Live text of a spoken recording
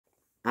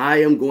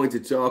I am going to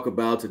talk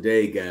about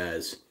today,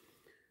 guys.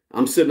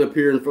 I'm sitting up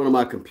here in front of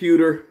my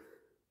computer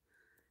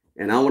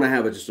and I want to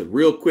have just a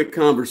real quick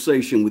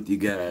conversation with you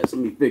guys.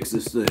 Let me fix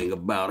this thing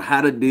about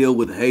how to deal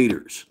with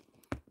haters.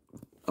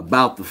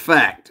 About the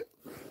fact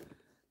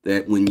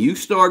that when you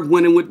start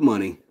winning with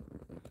money,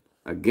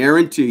 I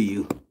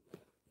guarantee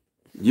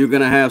you're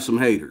going to have some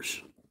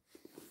haters.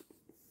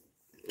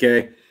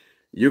 Okay?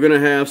 You're going to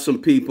have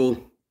some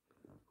people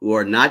who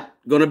are not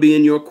going to be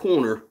in your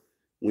corner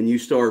when you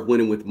start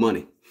winning with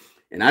money.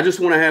 And I just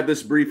want to have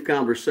this brief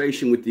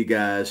conversation with you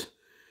guys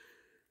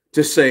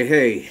to say,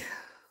 hey,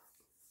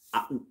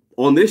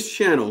 on this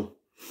channel,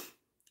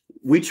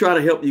 we try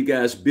to help you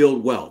guys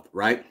build wealth,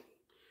 right?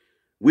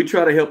 We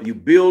try to help you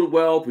build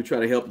wealth. We try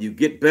to help you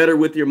get better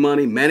with your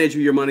money, manage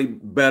your money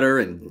better,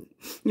 and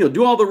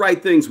do all the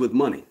right things with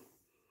money.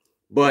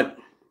 But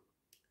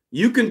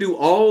you can do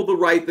all the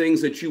right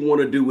things that you want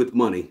to do with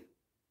money.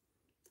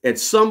 At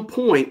some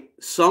point,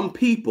 some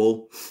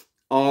people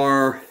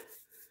are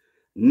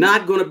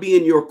not going to be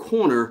in your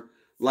corner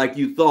like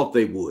you thought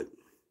they would.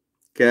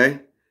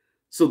 Okay?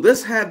 So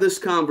let's have this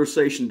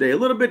conversation today. A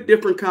little bit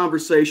different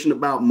conversation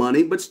about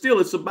money, but still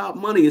it's about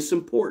money. It's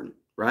important,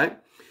 right?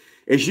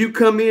 As you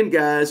come in,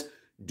 guys,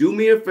 do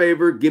me a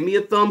favor. Give me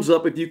a thumbs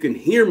up if you can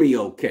hear me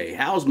okay.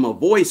 How's my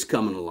voice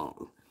coming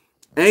along?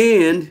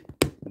 And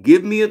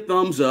give me a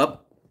thumbs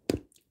up.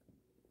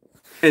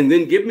 And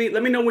then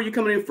let me know where you're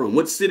coming in from.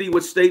 What city,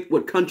 what state,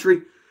 what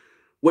country,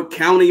 what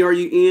county are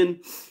you in?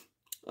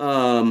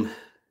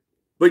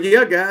 But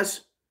yeah,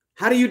 guys,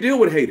 how do you deal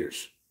with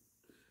haters?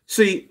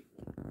 See,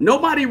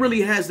 nobody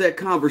really has that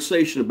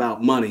conversation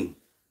about money.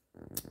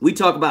 We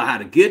talk about how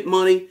to get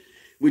money.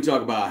 We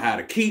talk about how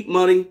to keep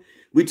money.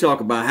 We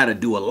talk about how to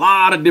do a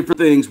lot of different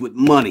things with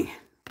money.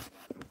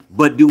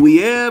 But do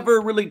we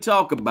ever really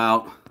talk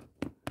about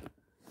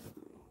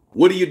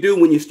what do you do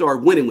when you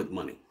start winning with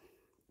money,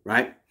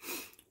 right?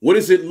 What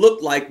does it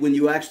look like when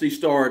you actually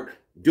start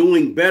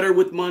doing better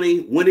with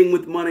money, winning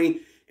with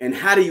money, and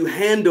how do you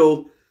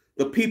handle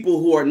the people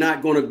who are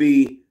not going to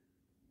be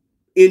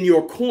in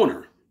your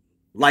corner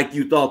like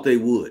you thought they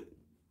would,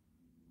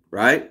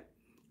 right?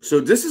 So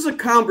this is a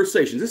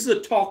conversation. This is a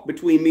talk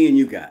between me and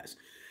you guys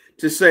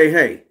to say,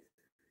 hey,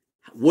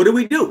 what do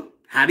we do?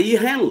 How do you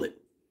handle it?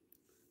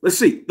 Let's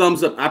see.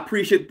 Thumbs up. I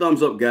appreciate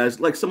thumbs up, guys.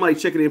 Like somebody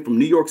checking in from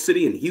New York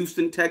City and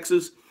Houston,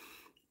 Texas.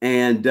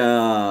 And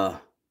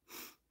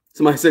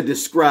somebody said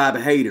describe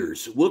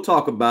haters. We'll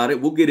talk about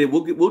it. We'll get it.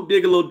 We'll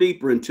dig a little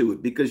deeper into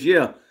it because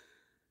yeah,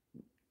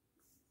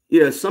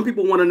 some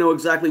people want to know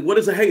exactly what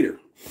is a hater.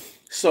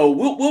 So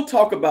we'll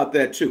talk about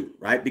that too,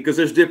 right? Because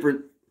there's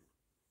different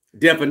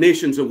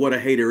definitions of what a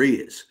hater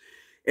is.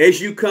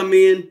 As you come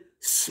in,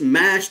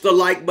 smash the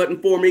like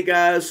button for me,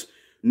 guys.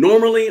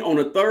 Normally on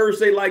a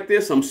Thursday like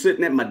this, I'm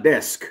sitting at my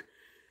desk.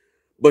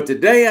 But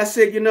today I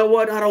said, you know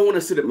what? I don't want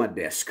to sit at my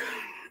desk.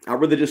 I'd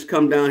rather just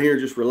come down here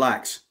and just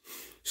relax.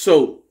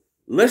 So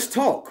let's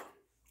talk,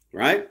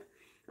 right?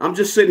 I'm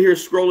just sitting here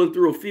scrolling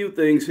through a few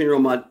things here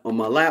on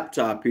my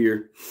laptop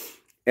here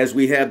as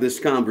we have this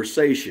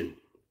conversation.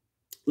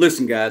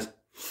 Listen, guys,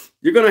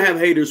 you're going to have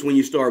haters when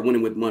you start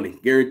winning with money.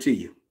 Guarantee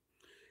you.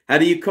 How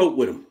do you cope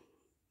with them?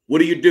 What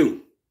do you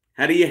do?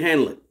 How do you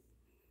handle it?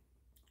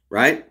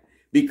 Right?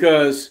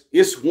 Because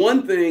it's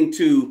one thing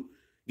to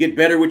get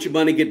better with your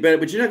money,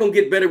 but you're not going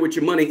to get better with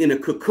your money in a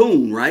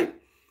cocoon, right?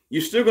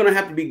 You're still going to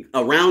have to be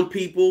around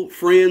people,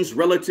 friends,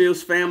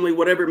 relatives, family,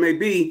 whatever it may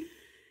be.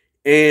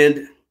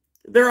 And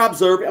they're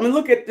observing. I mean,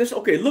 look at this.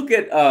 Okay,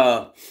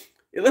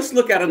 let's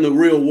look at in the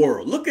real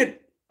world. Look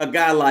at a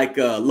guy like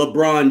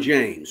LeBron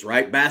James,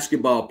 right?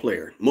 Basketball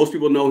player. Most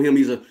people know him.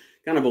 He's a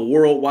kind of a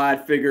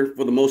worldwide figure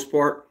for the most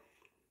part.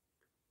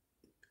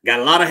 Got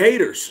a lot of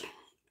haters.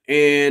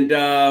 And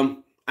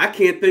I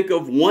can't think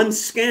of one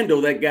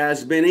scandal that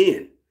guy's been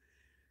in.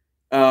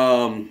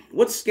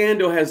 What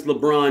scandal has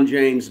LeBron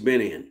James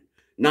been in?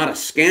 Not a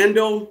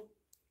scandal.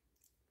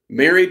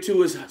 Married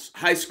to his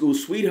high school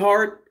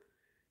sweetheart.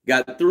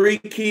 Got 3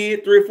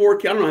 kids, 3 or 4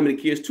 kids. I don't know how many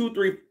kids. 2,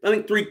 3. I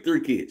think three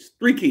kids.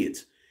 3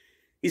 kids.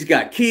 He's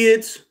got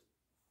kids.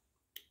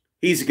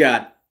 He's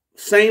got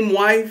same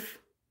wife.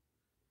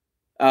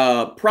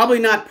 Probably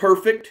not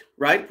perfect,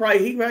 right?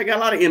 He got a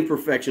lot of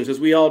imperfections, as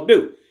we all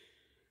do.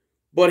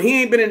 But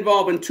he ain't been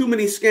involved in too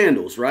many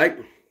scandals,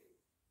 right?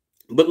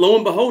 But lo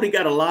and behold, he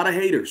got a lot of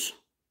haters.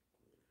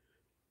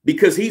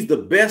 Because he's the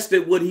best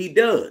at what he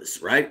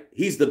does, right?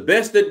 He's the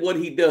best at what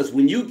he does.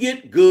 When you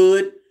get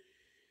good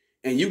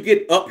and you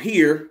get up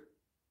here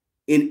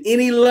in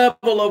any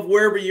level of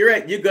wherever you're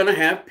at, you're going to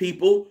have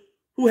people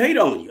who hate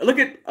on you. Look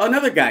at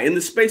another guy in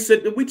the space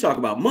that we talk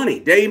about, money,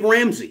 Dave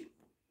Ramsey.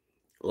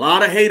 A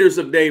lot of haters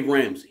of Dave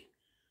Ramsey.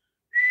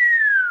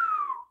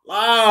 A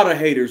lot of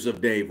haters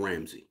of Dave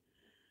Ramsey,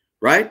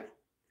 right?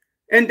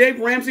 And Dave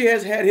Ramsey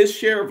has had his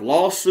share of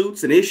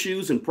lawsuits and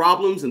issues and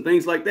problems and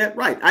things like that.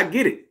 Right, I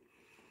get it.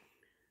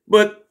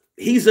 But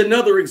he's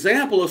another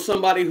example of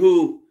somebody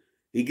who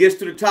he gets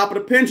to the top of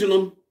the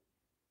pendulum,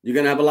 you're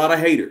going to have a lot of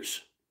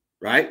haters,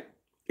 right?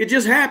 It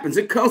just happens.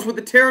 It comes with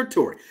the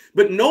territory.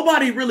 But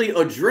nobody really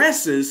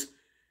addresses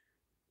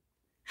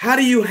How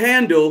do you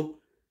handle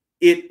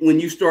it when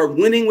you start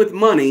winning with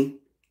money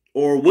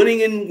or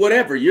winning in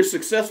whatever? You're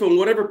successful in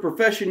whatever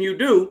profession you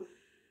do.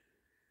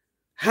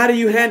 How do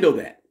you handle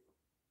that?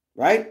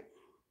 Right?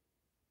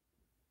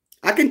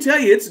 I can tell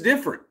you it's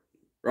different,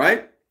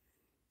 right?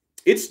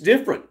 It's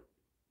different.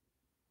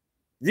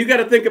 You got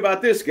to think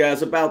about this,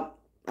 guys. About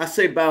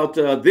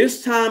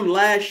this time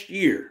last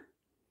year.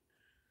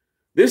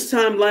 This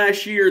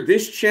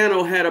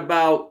channel had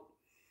about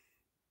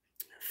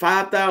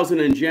 5,000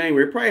 in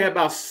January. It probably had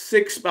about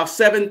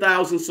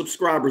 7,000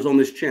 subscribers on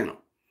this channel.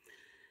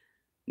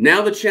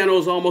 Now the channel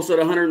is almost at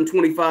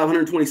 125,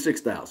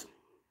 126,000.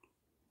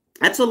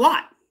 That's a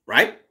lot,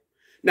 right?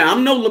 Now,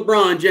 I'm no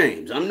LeBron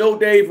James. I'm no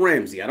Dave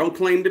Ramsey. I don't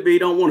claim to be,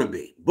 don't want to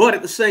be. But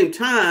at the same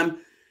time,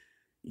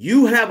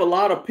 you have a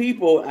lot of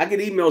people. I get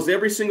emails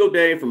every single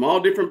day from all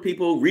different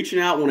people reaching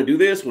out, want to do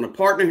this, want to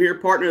partner here,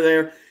 partner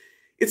there.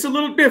 It's a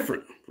little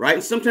different,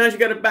 right? Sometimes you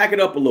got to back it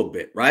up a little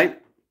bit, right?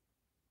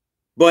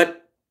 But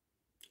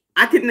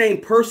I could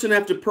name person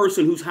after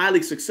person who's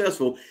highly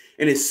successful,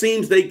 and it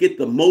seems they get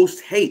the most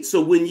hate.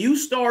 So when you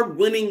start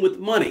winning with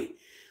money,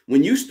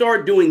 when you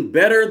start doing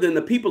better than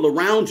the people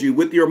around you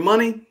with your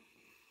money,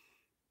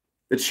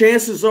 the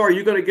chances are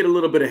you're going to get a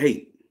little bit of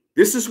hate.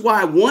 This is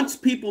why once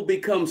people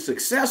become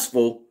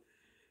successful,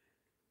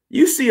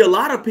 you see a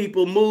lot of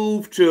people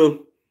move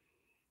to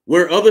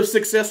where other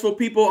successful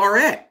people are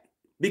at,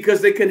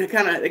 because they kind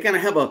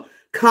of have a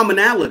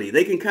commonality.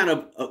 They can kind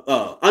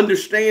of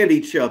understand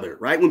each other,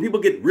 right? When people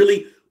get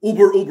really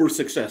uber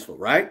successful,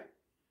 right?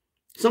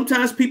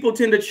 Sometimes people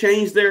tend to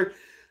change their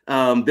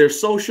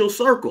social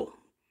circle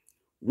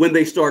when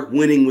they start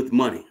winning with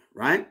money,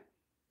 right?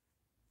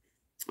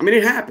 I mean,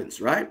 it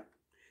happens, right?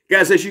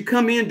 Guys, as you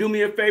come in, do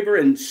me a favor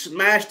and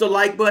smash the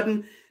like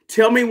button.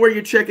 Tell me where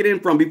you're checking in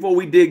from before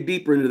we dig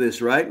deeper into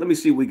this, right? Let me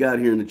see what we got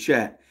here in the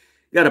chat.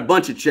 Got a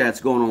bunch of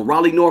chats going on.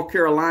 Raleigh, North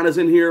Carolina's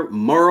in here.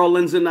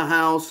 Maryland's in the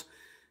house.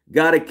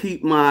 Got to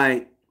keep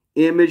my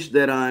image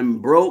that I'm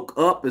broke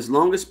up as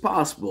long as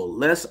possible.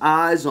 Less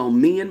eyes on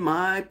me and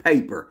my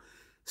paper,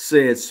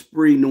 said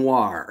Spree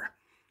Noir.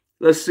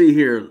 Let's see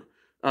here.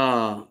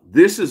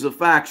 This is a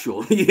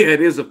factual. Yeah,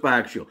 it is a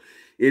factual.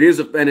 It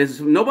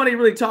is nobody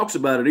really talks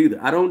about it either.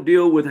 I don't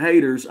deal with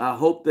haters. I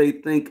hope they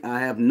think I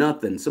have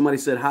nothing. Somebody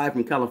said hi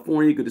from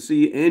California. Good to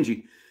see you.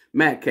 Angie,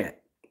 Matt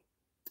Cat.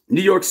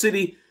 New York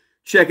City,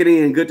 check it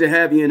in. Good to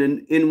have you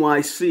in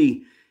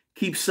NYC.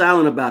 Keep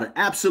silent about it.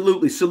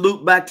 Absolutely.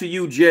 Salute back to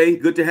you, Jay.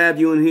 Good to have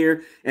you in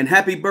here. And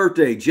happy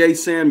birthday, Jay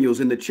Samuels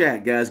in the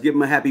chat, guys. Give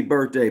him a happy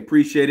birthday.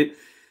 Appreciate it.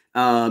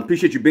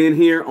 Appreciate you being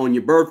here on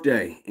your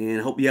birthday, and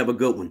hope you have a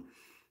good one.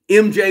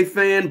 MJ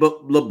fan,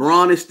 but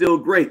LeBron is still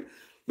great.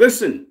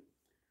 Listen,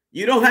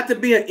 you don't have to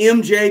be an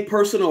MJ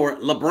person or a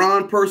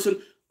LeBron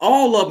person.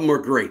 All of them are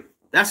great.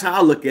 That's how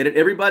I look at it.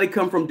 Everybody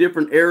come from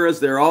different eras.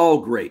 They're all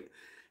great.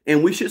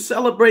 And we should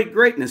celebrate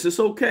greatness. It's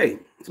okay.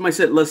 Somebody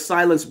said, let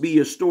silence be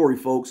your story,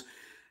 folks.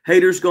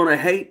 Haters going to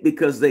hate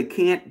because they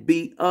can't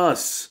beat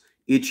us.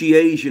 Itchy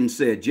Asian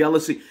said,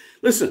 jealousy.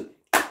 Listen,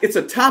 it's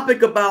a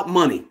topic about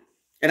money.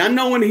 And I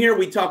know in here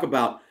we talk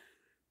about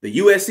the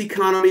U.S.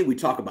 economy. We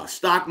talk about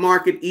stock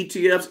market,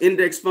 ETFs,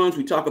 index funds.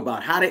 We talk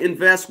about how to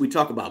invest. We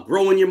talk about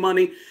growing your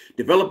money,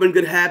 developing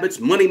good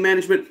habits, money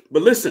management.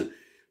 But listen,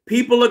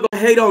 people are going to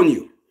hate on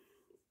you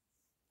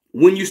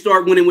when you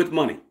start winning with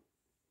money.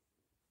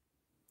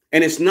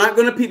 And it's not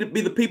going to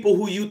be the people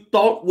who you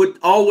thought would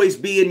always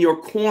be in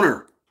your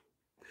corner.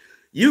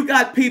 You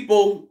got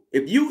people,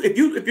 if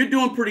you're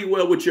doing pretty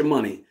well with your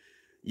money,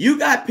 you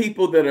got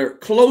people that are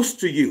close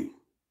to you,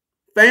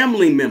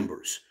 family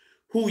members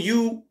who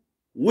you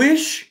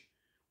wish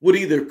would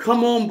either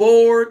come on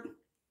board,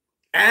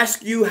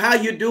 ask you how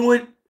you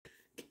doing,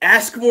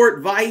 ask for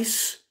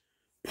advice,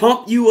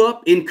 pump you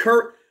up,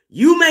 encourage.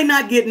 You may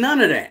not get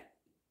none of that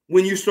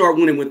when you start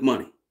winning with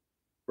money,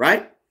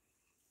 right?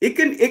 It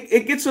can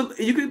get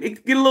a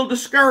little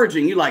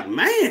discouraging. You're like,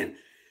 man,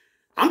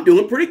 I'm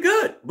doing pretty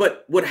good.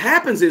 But what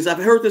happens is,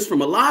 I've heard this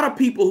from a lot of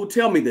people who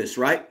tell me this,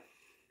 right?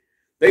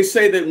 They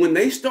say that when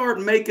they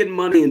start making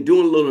money and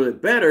doing a little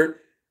bit better,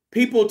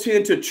 people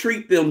tend to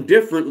treat them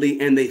differently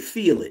and they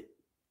feel it,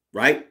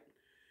 right?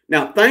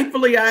 Now,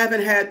 thankfully, I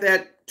haven't had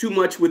that too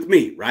much with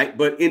me, right?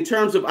 But in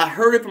terms of, I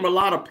heard it from a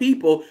lot of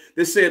people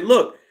that said,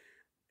 look,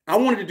 I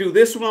wanted to do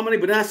this with my money,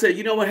 but I said,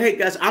 you know what? Hey,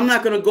 guys, I'm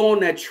not going to go on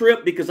that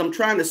trip because I'm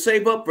trying to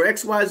save up for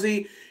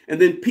XYZ. And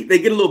then they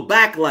get a little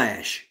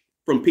backlash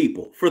from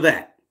people for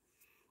that.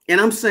 And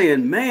I'm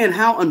saying, man,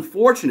 how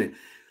unfortunate.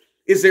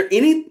 Is there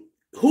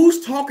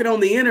who's talking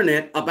on the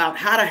internet about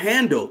how to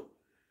handle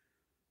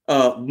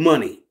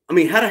money? I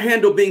mean, how to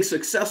handle being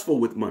successful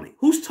with money?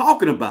 Who's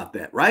talking about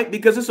that, right?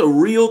 Because it's a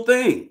real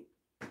thing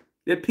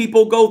that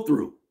people go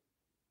through,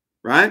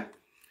 right?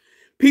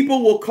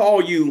 People will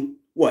call you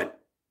what?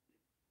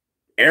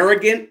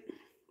 Arrogant.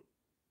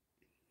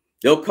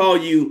 They'll call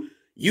you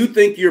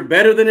think you're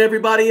better than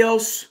everybody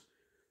else.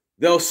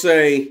 They'll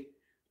say,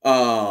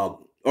 or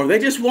they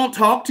just won't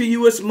talk to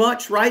you as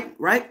much, right?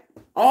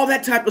 All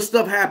that type of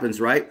stuff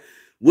happens, right?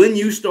 when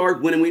you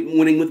start winning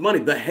with money.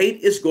 The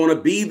hate is going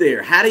to be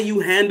there. How do you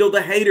handle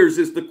the haters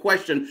is the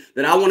question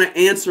that I want to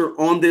answer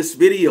on this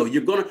video.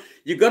 You're going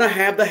to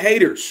have the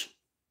haters.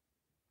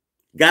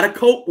 Got to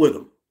cope with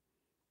them.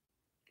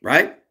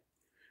 Right?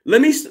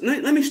 Let me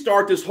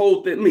start this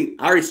whole thing.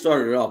 I already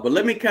started it off, but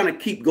let me kind of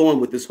keep going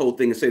with this whole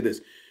thing and say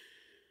this.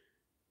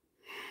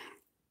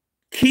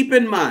 Keep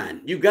in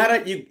mind, you gotta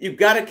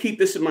keep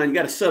this in mind. You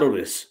gotta settle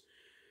this,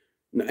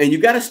 and you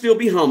gotta still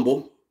be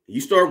humble.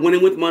 You start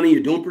winning with money,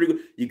 you're doing pretty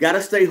good. You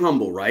gotta stay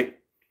humble, right?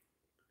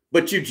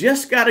 But you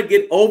just gotta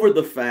get over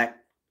the fact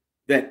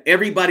that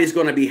everybody's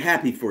gonna be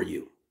happy for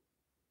you,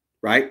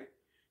 right?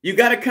 You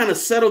gotta kind of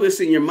settle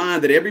this in your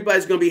mind that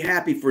everybody's gonna be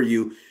happy for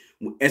you,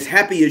 as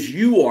happy as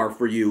you are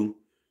for you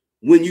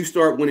when you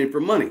start winning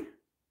for money,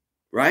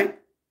 right?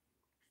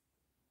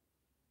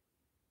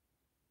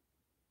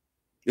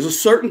 There's a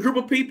certain group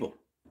of people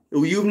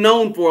who you've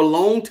known for a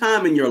long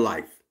time in your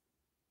life.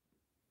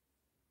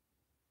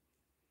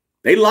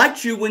 They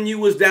liked you when you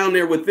was down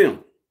there with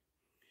them.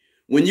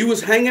 When you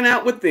was hanging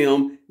out with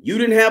them, you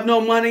didn't have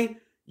no money.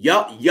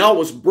 Y'all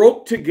was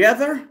broke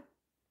together.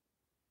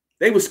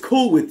 They was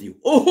cool with you.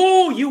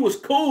 Oh, you was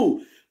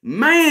cool.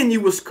 Man,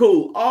 you was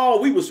cool.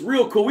 Oh, we was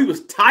real cool. We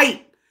was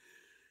tight.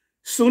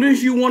 Soon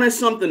as you wanted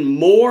something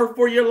more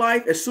for your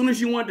life, as soon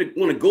as you want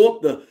to go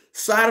up the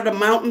side of the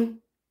mountain,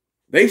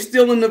 they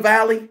still in the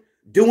valley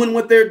doing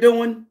what they're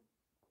doing,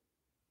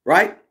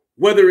 right?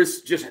 Whether it's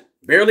just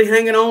barely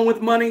hanging on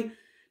with money,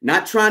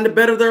 not trying to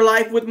better their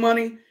life with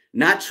money,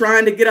 not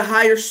trying to get a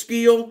higher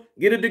skill,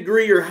 get a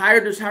degree or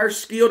higher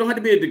skill. Don't have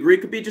to be a degree.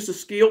 It could be just a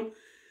skill.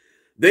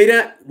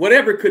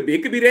 Whatever it could be.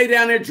 It could be they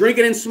down there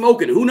drinking and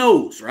smoking. Who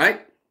knows,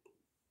 right?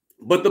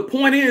 But the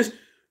point is,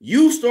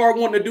 you start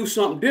wanting to do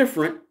something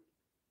different.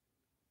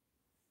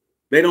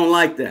 They don't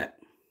like that.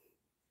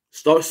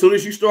 As soon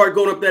as you start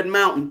going up that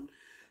mountain,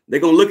 they're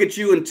going to look at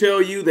you and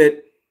tell you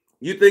that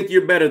you think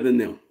you're better than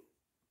them.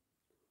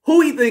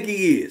 Who he think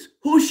he is?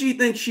 Who she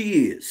thinks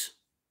she is?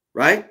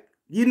 Right?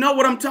 You know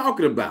what I'm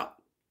talking about.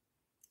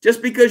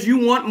 Just because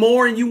you want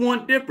more and you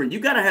want different. You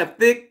got to have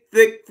thick,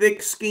 thick,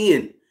 thick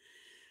skin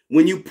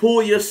when you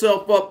pull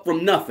yourself up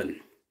from nothing.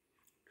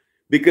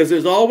 Because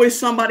there's always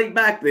somebody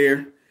back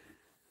there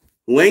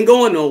who ain't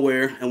going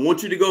nowhere and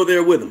wants you to go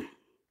there with them.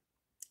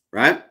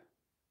 Right?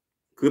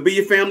 Could be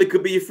your family,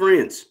 could be your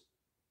friends.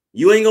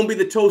 You ain't going to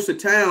be the toast of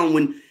town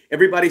when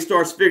everybody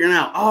starts figuring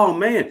out, oh,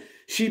 man,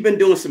 she's been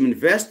doing some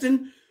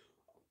investing,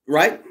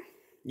 right?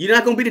 You're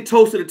not going to be the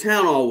toast of the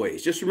town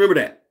always. Just remember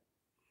that.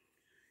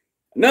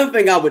 Another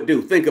thing I would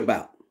do, think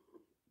about.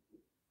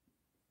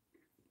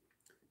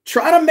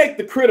 Try to make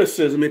the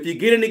criticism, if you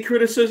get any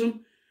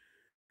criticism,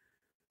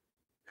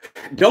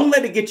 don't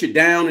let it get you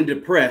down and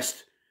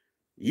depressed.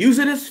 Use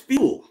it as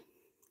fuel,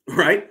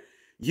 right?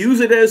 Use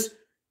it as,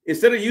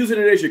 instead of using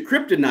it as your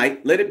kryptonite,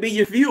 let it be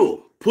your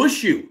fuel.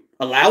 Push you.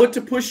 Allow it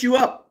to push you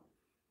up.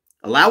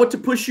 Allow it to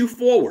push you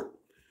forward.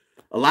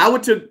 Allow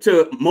it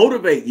to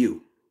motivate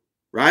you,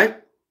 right?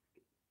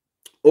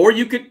 Or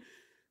you could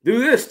do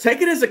this.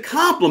 Take it as a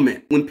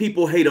compliment when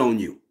people hate on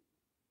you,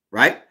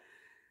 right?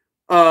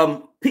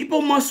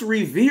 People must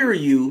revere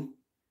you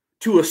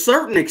to a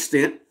certain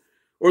extent,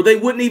 or they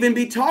wouldn't even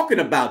be talking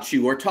about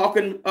you or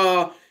talking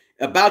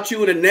about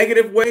you in a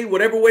negative way,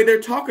 whatever way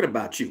they're talking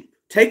about you.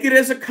 Take it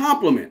as a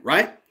compliment,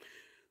 right?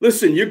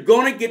 Listen, you're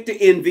going to get the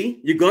envy.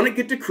 You're going to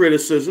get the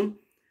criticism,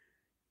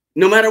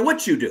 no matter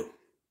what you do.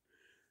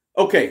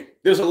 Okay,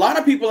 there's a lot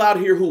of people out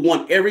here who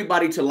want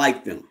everybody to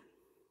like them.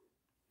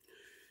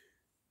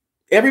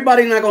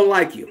 Everybody's not going to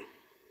like you,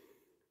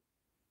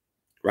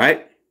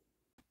 right?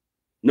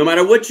 No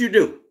matter what you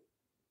do,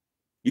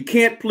 you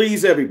can't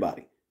please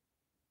everybody.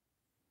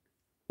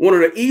 One of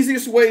the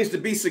easiest ways to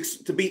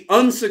be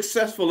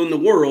unsuccessful in the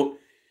world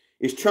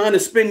is trying to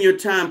spend your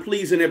time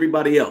pleasing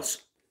everybody else.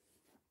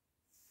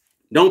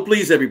 Don't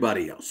please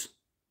everybody else,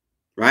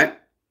 right?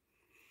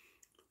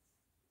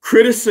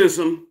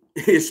 Criticism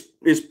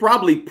is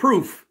probably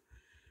proof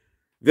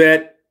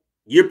that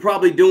you're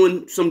probably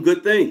doing some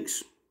good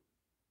things,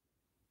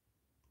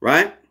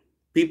 right?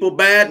 People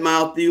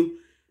badmouth you.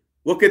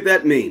 What could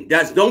that mean?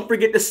 Guys, don't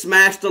forget to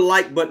smash the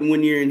like button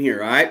when you're in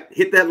here, all right?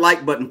 Hit that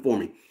like button for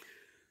me.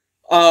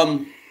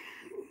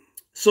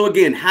 So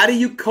again, how do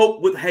you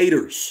cope with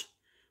haters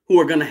who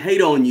are going to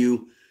hate on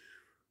you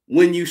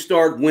when you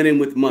start winning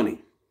with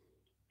money?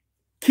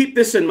 Keep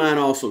this in mind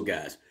also,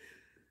 guys.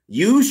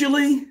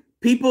 Usually,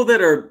 people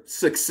that are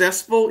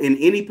successful in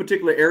any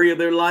particular area of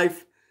their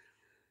life,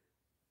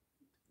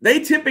 they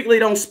typically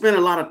don't spend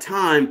a lot of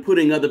time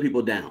putting other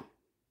people down.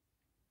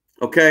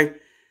 Okay?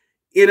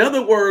 In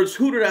other words,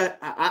 who did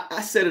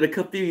I said it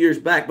a few years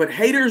back, but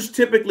haters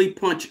typically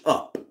punch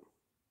up,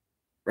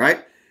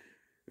 right?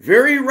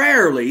 Very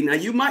rarely, now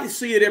you might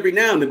see it every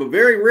now and then, but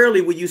very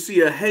rarely will you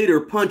see a hater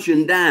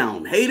punching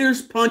down.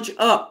 Haters punch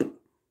up.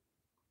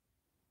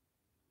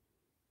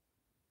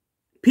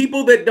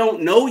 People that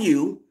don't know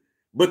you,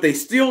 but they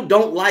still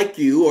don't like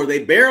you, or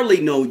they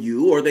barely know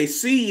you, or they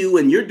see you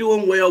and you're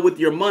doing well with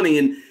your money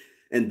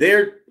and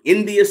they're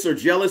envious or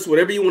jealous,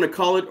 whatever you want to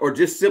call it, or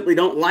just simply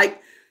don't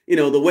like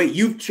the way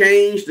you've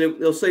changed.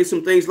 They'll say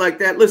some things like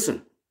that.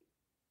 Listen,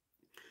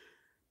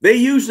 they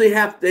usually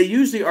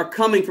are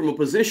coming from a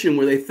position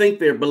where they think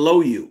they're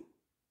below you.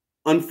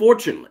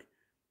 Unfortunately,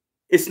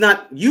 it's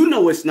not,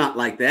 it's not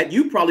like that.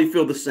 You probably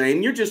feel the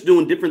same. You're just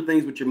doing different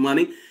things with your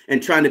money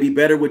and trying to be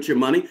better with your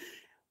money.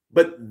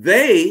 But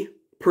they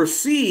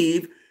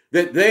perceive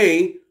that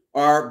they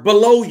are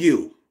below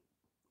you.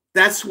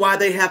 That's why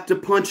they have to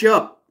punch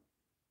up.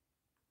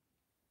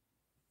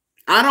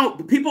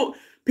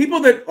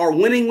 People that are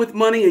winning with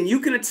money,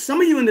 and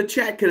some of you in the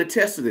chat can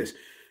attest to this.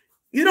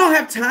 You don't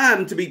have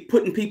time to be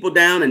putting people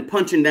down and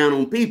punching down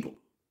on people,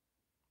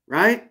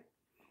 right?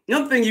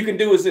 Another thing you can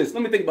do is this.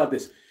 Let me think about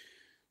this.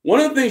 One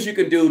of the things you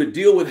can do to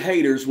deal with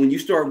haters when you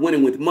start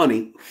winning with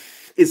money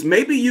is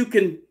maybe you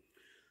can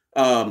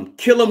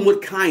kill them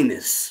with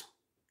kindness,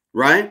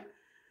 right?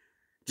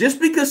 Just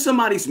because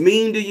somebody's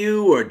mean to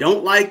you or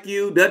don't like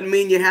you doesn't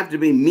mean you have to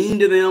be mean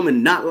to them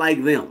and not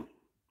like them,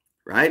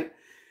 right?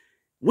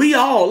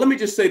 Let me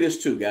just say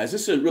this too, guys.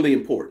 This is really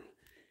important.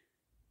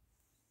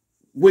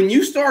 When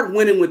you start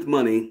winning with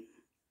money,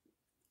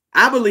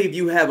 I believe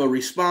you have a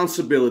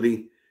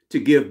responsibility to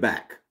give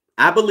back.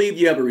 I believe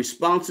you have a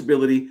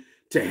responsibility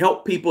to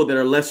help people that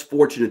are less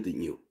fortunate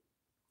than you,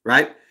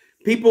 right?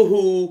 People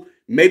who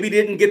maybe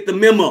didn't get the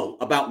memo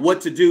about what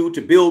to do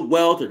to build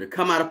wealth or to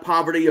come out of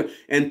poverty,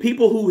 and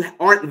people who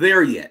aren't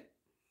there yet.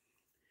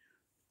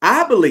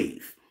 I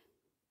believe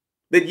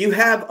that you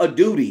have a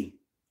duty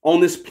on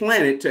this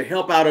planet to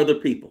help out other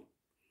people,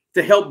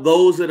 to help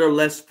those that are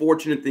less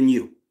fortunate than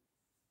you,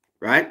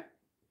 right?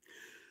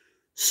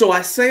 So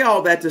I say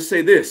all that to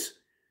say this.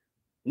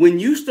 When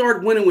you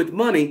start winning with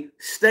money,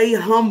 stay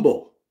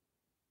humble,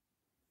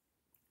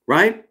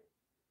 right?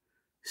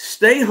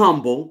 Stay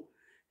humble,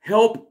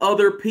 help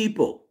other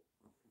people.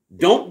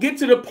 Don't get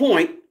to the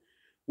point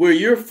where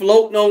you're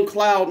floating on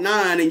cloud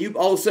nine and you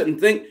all of a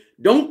sudden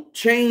don't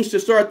change to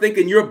start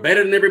thinking you're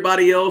better than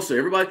everybody else or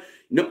everybody.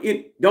 No,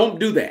 don't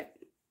do that,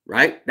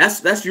 right?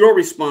 That's your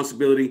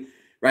responsibility,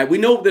 right? We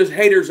know there's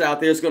haters out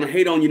there that's going to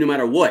hate on you no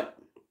matter what,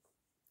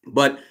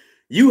 but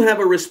you have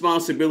a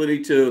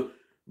responsibility to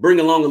bring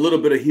along a little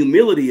bit of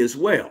humility as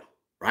well,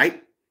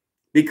 right?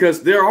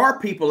 Because there are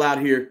people out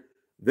here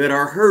that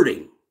are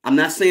hurting. I'm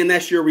not saying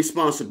that's your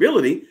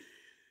responsibility,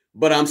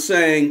 but I'm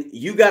saying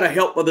you got to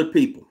help other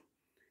people,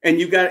 and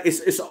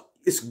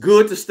it's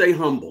good to stay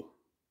humble,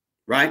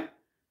 right?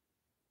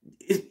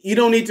 You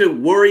don't need to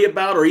worry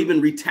about or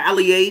even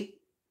retaliate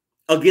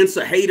against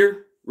a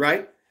hater,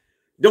 right?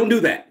 Don't do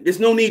that. There's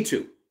no need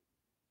to,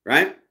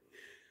 right?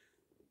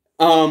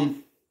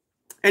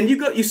 And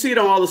you see it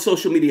on all the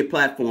social media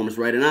platforms,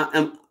 right? And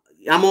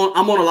I'm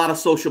on a lot of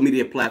social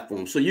media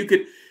platforms. So you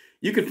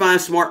could find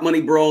Smart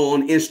Money Bro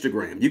on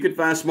Instagram. You could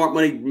find Smart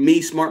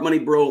Money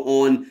Bro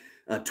on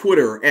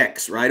Twitter or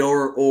X, right?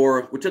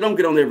 Or which I don't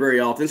get on there very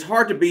often. It's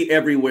hard to be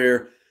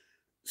everywhere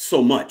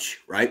so much,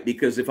 right?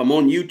 Because if I'm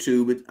on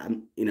YouTube,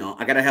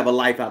 I got to have a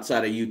life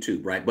outside of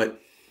YouTube, right? But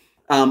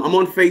I'm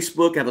on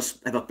Facebook. I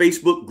have a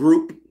Facebook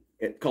group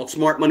called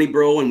Smart Money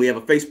Bro, and we have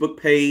a Facebook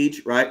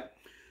page, right?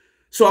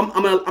 So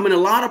I'm in a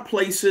lot of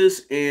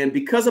places, and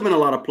because I'm in a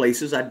lot of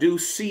places, I do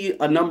see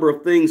a number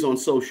of things on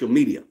social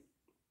media.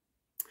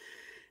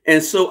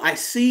 And so I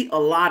see a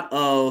lot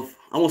of,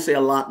 I won't say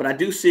a lot, but I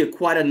do see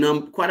quite a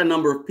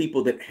number of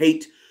people that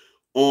hate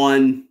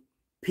on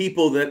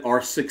people that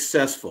are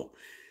successful.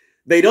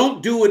 They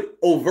don't do it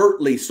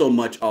overtly so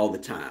much all the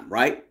time,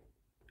 right?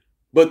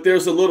 But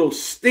there's a little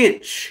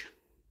stench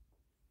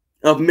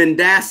of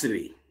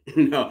mendacity.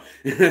 No,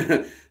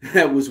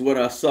 that was what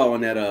I saw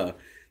in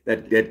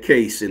that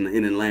case in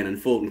Atlanta, in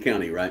Fulton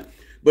County, right?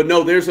 But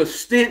no, there's a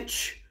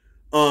stench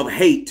of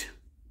hate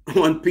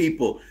on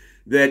people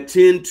that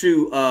tend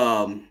to,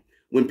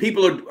 when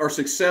people are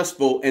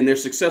successful and they're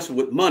successful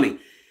with money.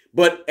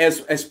 But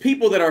as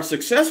people that are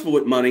successful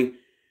with money,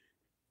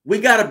 we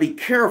got to be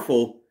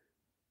careful,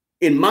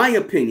 in my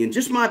opinion,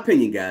 just my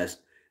opinion, guys,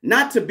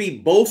 not to be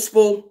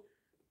boastful,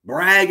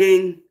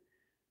 bragging.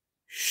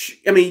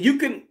 I mean,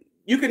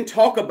 you can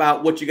talk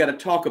about what you got to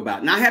talk about.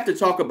 And I have to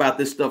talk about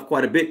this stuff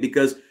quite a bit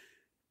because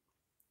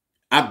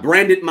I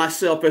branded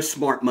myself as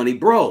Smart Money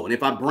Bro. And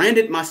if I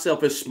branded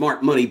myself as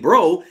Smart Money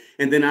Bro,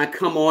 and then I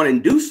come on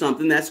and do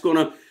something,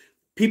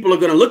 people are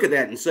going to look at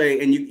that and say,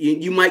 and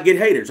you might get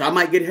haters. I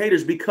might get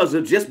haters because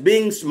of just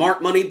being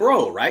Smart Money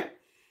Bro, right?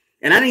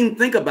 And I didn't even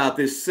think about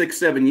this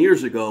 6-7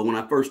 years ago when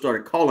I first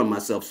started calling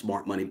myself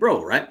Smart Money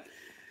Bro, right?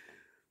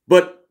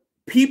 But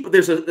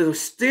there's a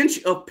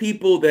stench of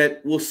people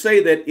that will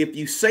say that if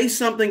you say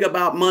something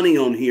about money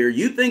on here,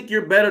 you think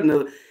you're better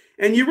than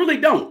and you really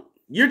don't.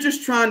 You're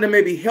just trying to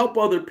maybe help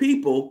other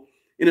people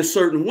in a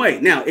certain way.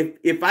 Now,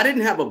 if I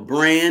didn't have a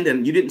brand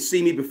and you didn't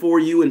see me before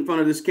you in front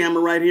of this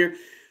camera right here,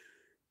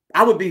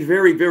 I would be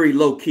very, very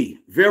low key,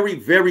 very,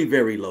 very,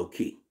 very low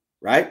key,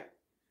 right?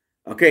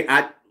 Okay,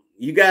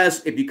 you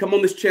guys, if you come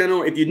on this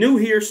channel, if you're new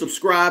here,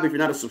 subscribe. If you're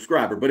not a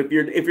subscriber, but if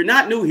you're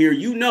not new here,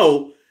 you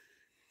know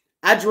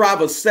I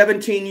drive a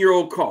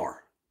 17-year-old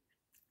car,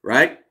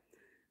 right?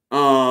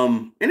 I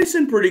And it's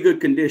in pretty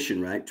good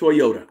condition, right?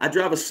 Toyota. I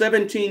drive a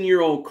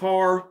 17-year-old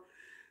car.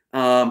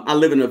 I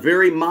live in a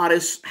very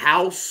modest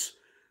house,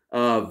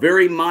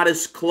 very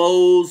modest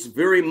clothes,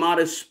 very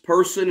modest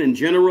person in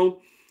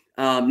general.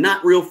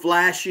 Not real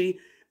flashy.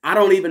 I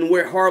don't even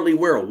hardly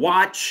wear a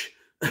watch.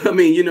 I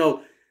mean,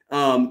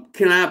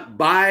 can I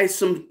buy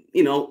some,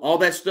 all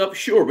that stuff?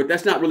 Sure, but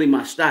that's not really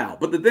my style.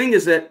 But the thing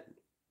is that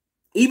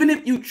even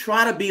if you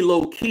try to be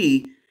low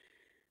key,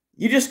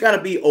 you just got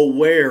to be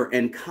aware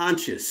and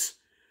conscious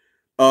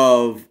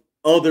of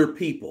other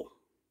people,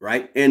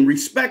 right? And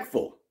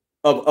respectful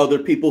of other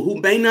people who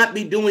may not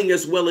be doing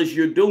as well as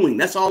you're doing.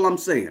 That's all I'm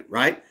saying,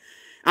 right?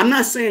 I'm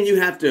not saying you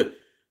have to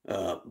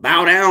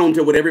bow down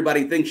to what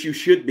everybody thinks you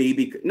should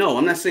be. No,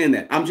 I'm not saying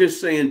that. I'm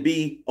just saying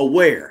be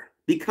aware,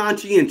 be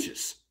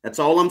conscientious. That's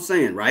all I'm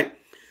saying, right?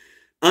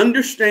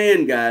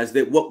 Understand, guys,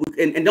 that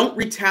and don't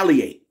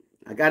retaliate.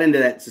 I got into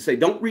that to say,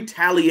 don't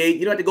retaliate.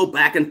 You don't have to go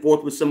back and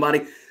forth with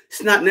somebody.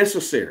 It's not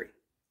necessary,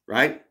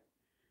 right?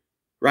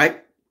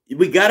 Right?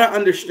 We got to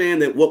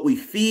understand that what we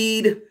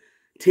feed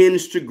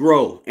tends to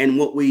grow, and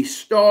what we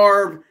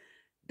starve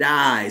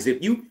dies.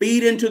 If you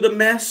feed into the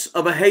mess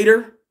of a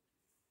hater,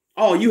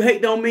 oh, you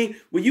hate on me?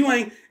 Well, you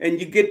ain't,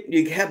 and you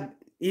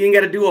ain't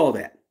got to do all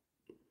that,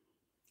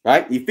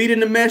 right? You feed in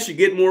the mess, you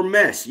get more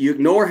mess. You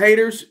ignore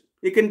haters,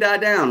 it can die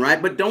down,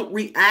 right? But don't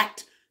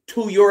react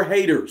to your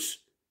haters.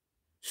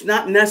 It's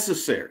not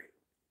necessary.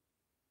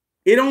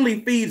 It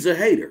only feeds a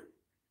hater,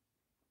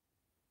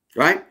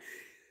 right?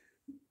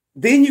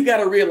 Then you got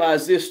to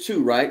realize this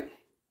too, right?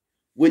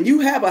 When you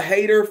have a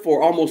hater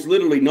for almost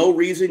literally no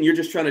reason, you're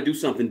just trying to do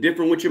something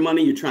different with your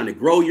money. You're trying to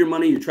grow your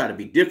money. You're trying to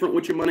be different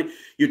with your money.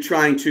 You're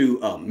trying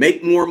to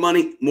make more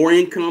money, more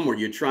income, or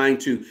you're trying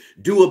to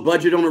do a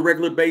budget on a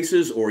regular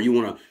basis, or you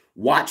want to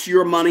watch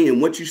your money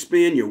and what you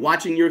spend. You're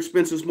watching your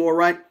expenses more,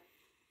 right?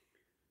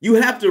 You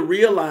have to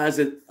realize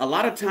that a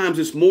lot of times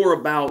it's more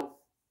about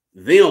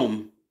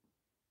them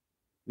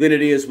than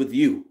it is with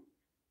you,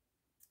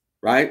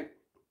 right?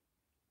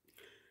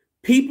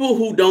 People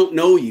who don't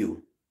know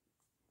you,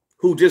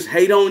 who just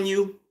hate on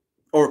you,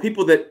 or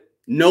people that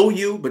know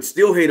you but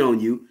still hate on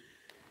you,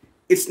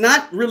 it's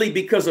not really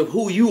because of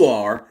who you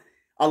are.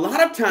 A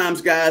lot of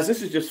times, guys,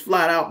 this is just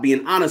flat out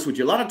being honest with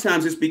you. A lot of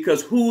times it's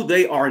because who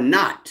they are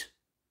not.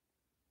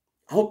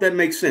 I hope that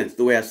makes sense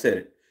the way I said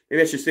it.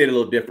 Maybe I should say it a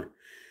little different.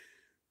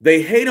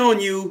 They hate on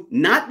you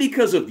not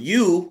because of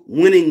you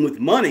winning with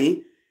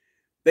money.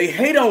 They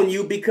hate on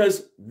you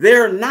because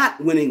they're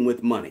not winning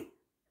with money.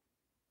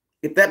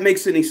 If that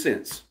makes any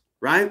sense,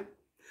 right?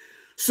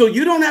 So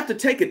you don't have to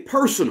take it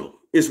personal,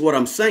 is what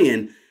I'm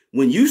saying.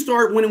 When you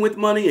start winning with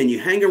money and you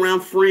hang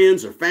around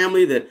friends or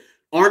family that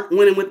aren't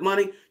winning with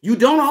money, you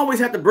don't always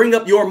have to bring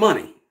up your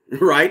money,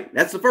 right?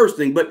 That's the first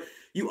thing. But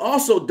you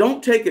also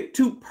don't take it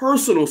too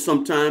personal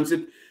sometimes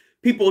if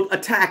people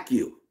attack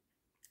you.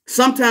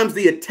 Sometimes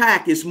the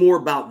attack is more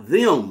about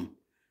them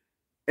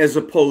as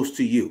opposed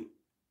to you,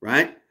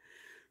 right?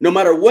 No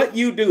matter what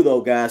you do,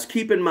 though, guys,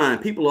 keep in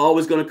mind, people are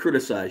always going to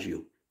criticize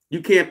you. You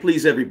can't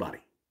please everybody,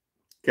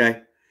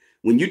 okay?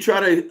 When you try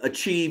to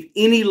achieve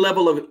any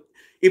level of,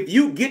 if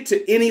you get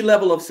to any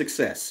level of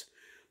success,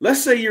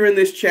 let's say you're in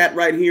this chat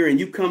right here and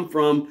you come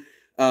from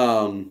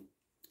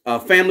a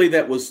family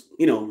that was,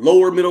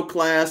 lower middle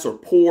class or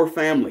poor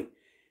family,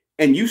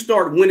 and you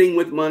start winning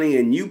with money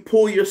and you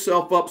pull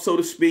yourself up, so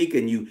to speak,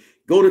 and you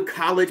go to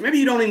college. Maybe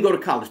you don't even go to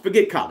college.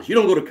 Forget college. You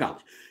don't go to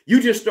college. You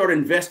just start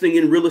investing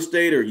in real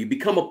estate, or you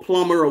become a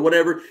plumber or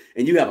whatever,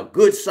 and you have a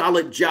good,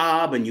 solid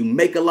job, and you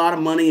make a lot of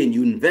money, and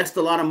you invest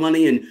a lot of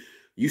money, and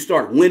you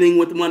start winning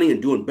with money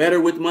and doing better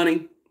with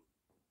money.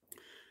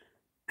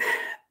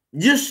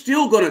 You're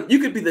still you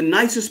could be the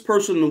nicest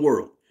person in the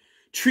world.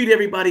 Treat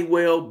everybody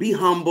well, be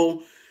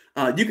humble.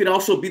 You could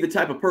also be the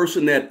type of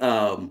person that,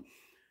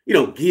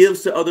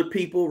 gives to other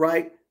people,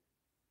 right?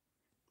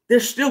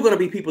 There's still going to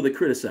be people that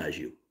criticize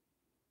you.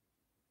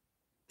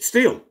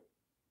 Still,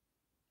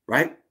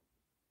 right?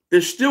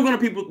 There's still going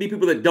to be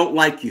people that don't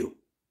like you,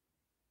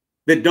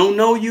 that don't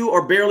know you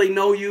or barely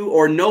know you,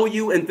 or know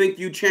you and think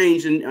you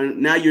changed and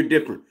now you're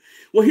different.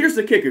 Well, here's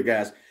the kicker,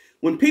 guys.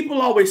 When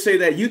people always say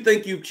that you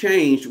think you've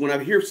changed, when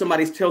I hear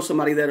somebody tell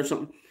somebody that or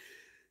something,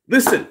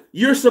 listen,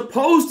 you're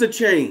supposed to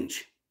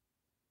change,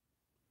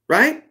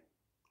 right?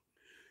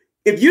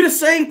 If you're the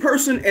same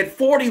person at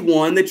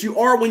 41 that you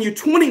are when you're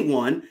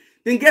 21,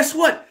 then guess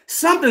what?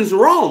 Something's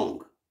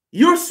wrong.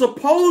 You're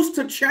supposed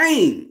to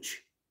change.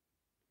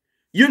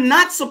 You're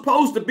not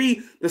supposed to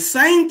be the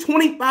same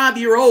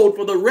 25-year-old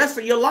for the rest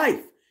of your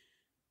life.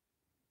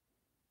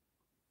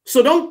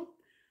 So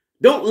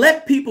don't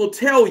let people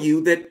tell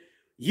you that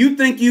you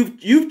think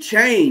you've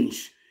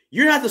changed.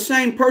 You're not the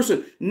same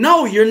person.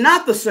 No, you're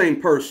not the same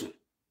person.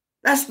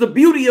 That's the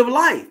beauty of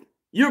life.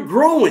 You're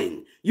growing.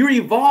 You're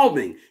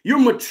evolving. You're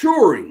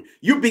maturing.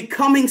 You're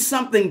becoming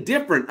something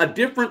different, a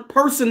different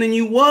person than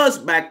you was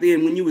back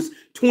then when you was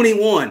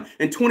 21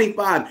 and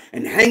 25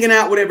 and hanging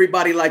out with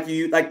everybody like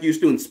you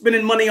used to and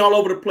spending money all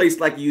over the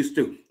place like you used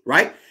to,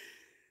 right?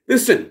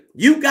 Listen,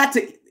 you got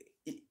to,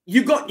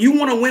 you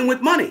want to win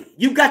with money.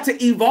 You've got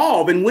to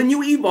evolve. And when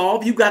you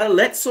evolve, you got to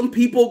let some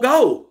people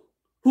go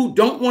who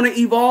don't want to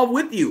evolve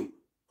with you,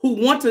 who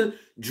want to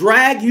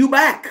drag you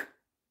back,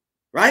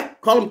 right?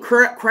 Call them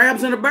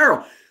crabs in a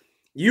barrel.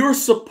 You're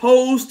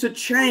supposed to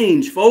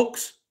change,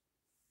 folks.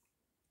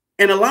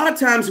 And a lot of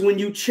times when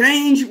you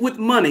change with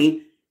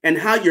money and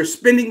how your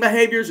spending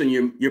behaviors and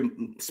your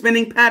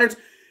spending patterns,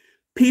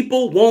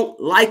 people won't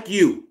like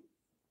you.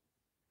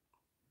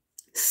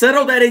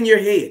 Settle that in your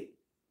head.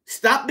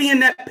 Stop being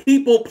that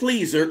people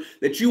pleaser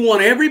that you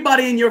want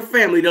everybody in your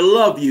family to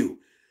love you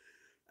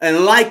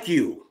and like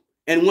you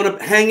and want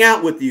to hang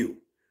out with you.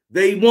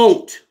 They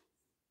won't.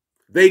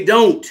 They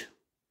don't.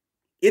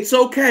 It's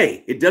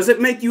okay. It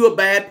doesn't make you a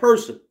bad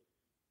person,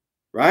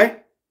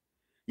 right?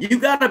 You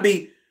got to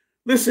be,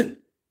 listen,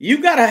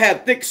 you got to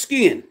have thick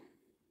skin.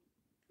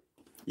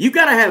 You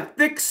got to have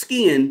thick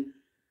skin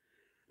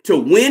to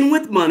win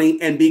with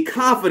money and be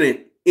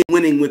confident in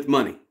winning with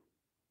money.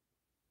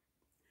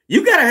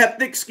 You got to have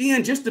thick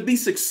skin just to be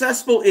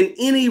successful in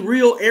any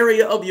real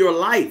area of your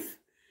life,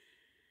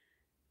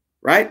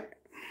 right?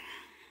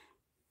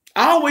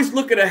 I always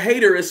look at a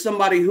hater as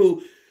somebody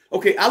who,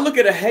 okay, I look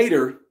at a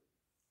hater,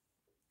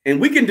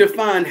 and we can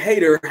define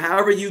hater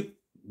however you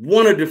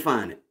want to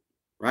define it,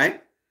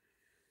 right?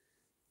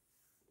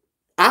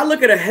 I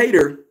look at a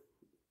hater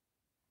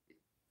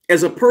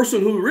as a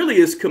person who really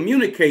is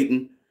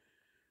communicating.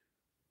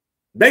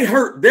 They're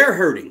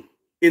hurting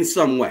in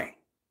some way.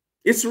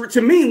 It's,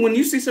 to me, when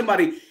you see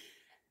somebody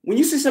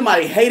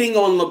hating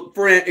on,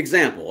 for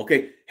example,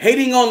 okay,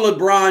 hating on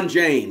LeBron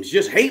James,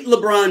 just hate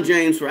LeBron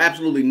James for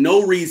absolutely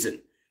no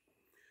reason.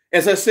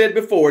 As I said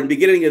before in the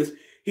beginning of this,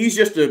 he's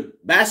just a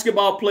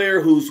basketball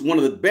player who's one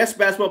of the best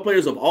basketball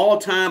players of all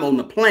time on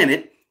the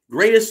planet,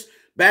 greatest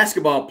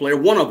basketball player,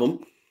 one of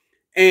them.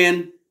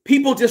 And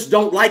people just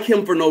don't like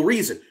him for no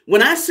reason.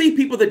 When I see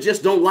people that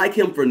just don't like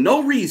him for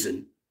no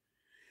reason,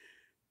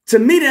 to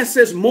me, that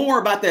says more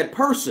about that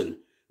person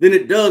than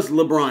it does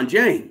LeBron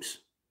James,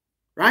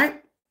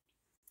 right?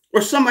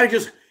 Or somebody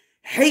just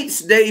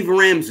hates Dave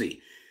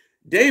Ramsey.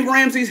 Dave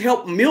Ramsey's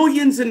helped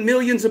millions and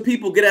millions of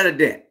people get out of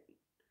debt,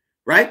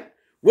 right?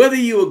 Whether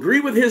you agree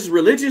with his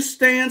religious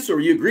stance or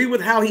you agree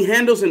with how he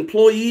handles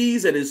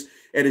employees at his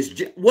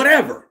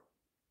whatever,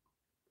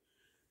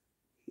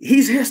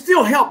 he's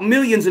still helped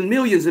millions and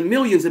millions and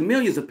millions and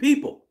millions of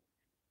people.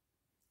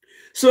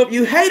 So if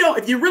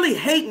you really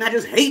hate, and I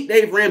just hate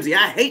Dave Ramsey,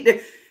 I hate that.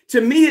 To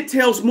me, it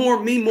tells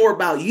me more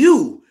about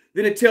you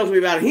than it tells me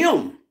about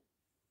him.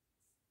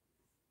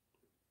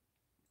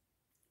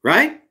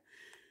 Right?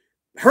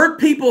 Hurt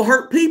people,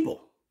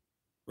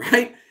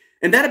 right?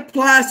 And that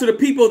applies to the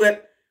people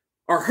that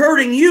are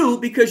hurting you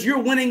because you're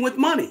winning with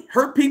money.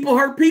 Hurt people.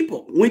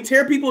 When we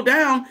tear people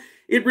down,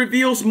 it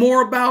reveals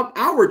more about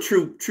our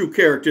true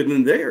character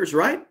than theirs,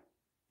 right?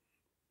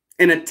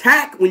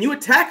 When you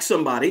attack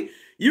somebody,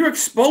 you're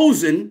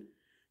exposing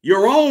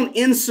your own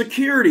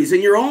insecurities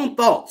and your own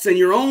thoughts and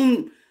your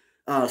own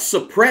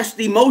suppressed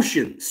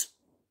emotions,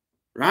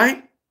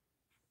 right?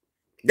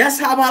 That's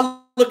how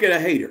I look at a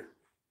hater,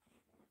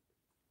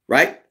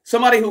 right?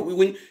 Somebody who,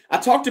 when I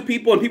talk to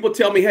people and people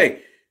tell me,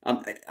 hey,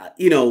 I'm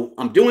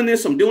doing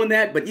this, I'm doing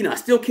that, but, I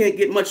still can't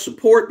get much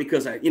support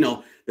because,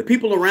 the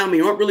people around me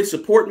aren't really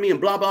supporting me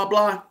and blah, blah,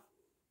 blah.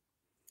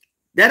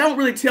 That don't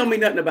really tell me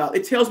nothing about,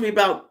 it tells me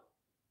about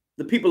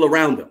the people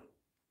around them,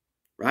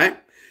 right?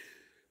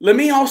 Let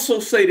me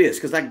also say this,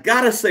 because I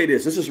got to say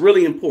this. This is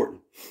really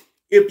important.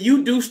 If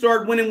you do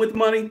start winning with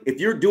money, if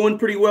you're doing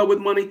pretty well with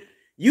money,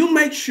 you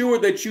make sure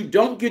that you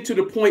don't get to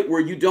the point where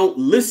you don't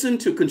listen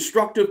to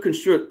constructive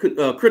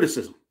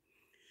criticism.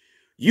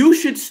 You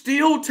should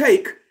still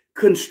take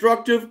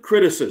constructive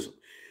criticism.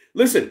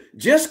 Listen,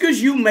 just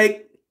because you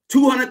make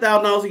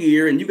 $200,000 a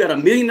year and you got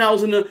 $1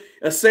 million in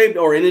a saved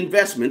or in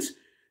investments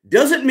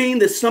doesn't mean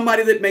that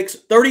somebody that makes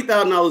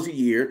 $30,000 a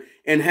year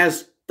and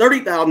has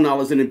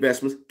 $30,000 in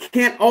investments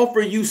can't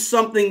offer you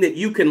something that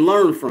you can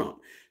learn from.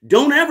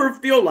 Don't ever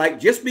feel like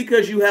just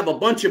because you have a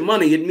bunch of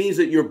money, it means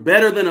that you're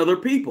better than other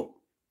people.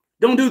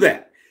 Don't do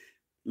that.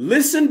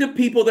 Listen to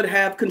people that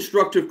have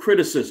constructive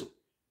criticism,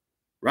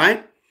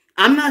 right?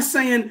 I'm not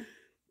saying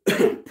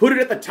put it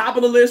at the top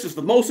of the list. It's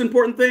the most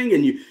important thing.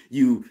 And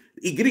you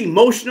get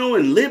emotional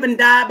and live and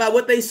die by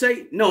what they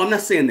say. No, I'm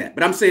not saying that.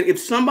 But I'm saying if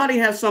somebody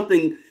has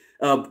something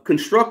of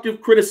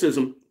constructive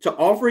criticism to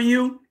offer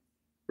you,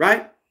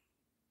 right?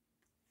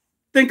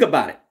 Think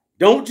about it.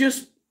 Don't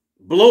just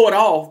blow it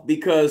off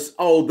because,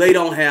 they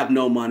don't have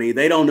no money.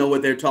 They don't know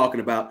what they're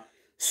talking about.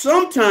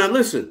 Sometimes,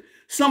 listen,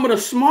 some of the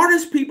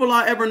smartest people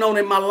I ever known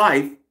in my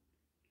life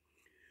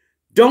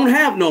don't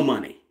have no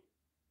money,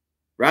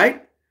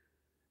 right?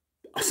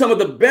 Some of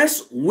the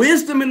best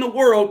wisdom in the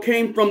world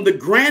came from the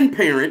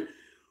grandparent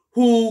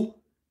who,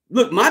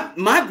 look,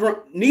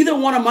 neither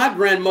one of my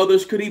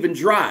grandmothers could even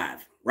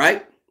drive,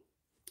 right?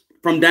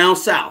 From down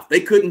south. They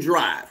couldn't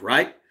drive,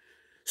 right?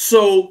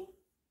 So,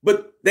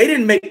 but they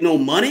didn't make no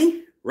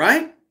money,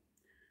 right?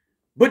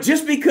 But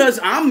just because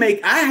I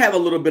have a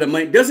little bit of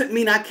money doesn't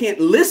mean I can't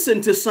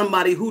listen to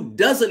somebody who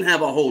doesn't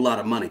have a whole lot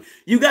of money.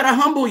 You got to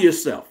humble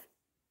yourself,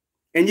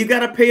 And you got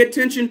to pay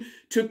attention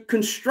to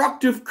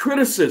constructive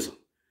criticism,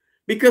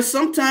 because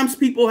sometimes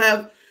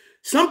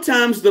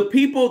sometimes the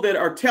people that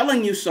are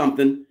telling you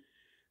something,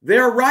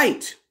 they're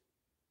right,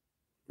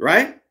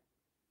 right?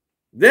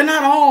 They're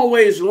not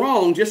always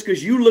wrong just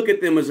because you look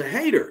at them as a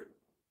hater.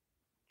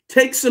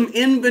 Take some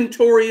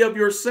inventory of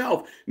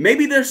yourself.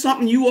 Maybe there's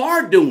something you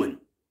are doing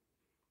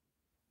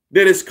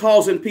that is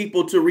causing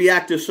people to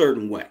react a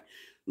certain way.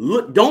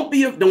 Look, don't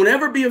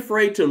ever be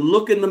afraid to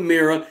look in the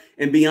mirror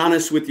and be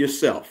honest with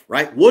yourself,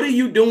 right? What are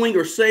you doing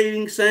or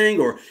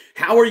saying, or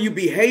how are you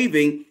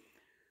behaving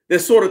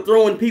that's sort of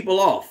throwing people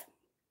off?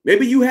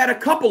 Maybe you had a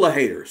couple of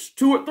haters,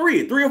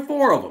 three or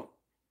four of them.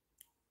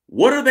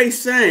 What are they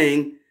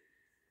saying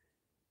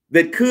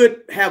that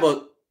could have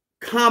a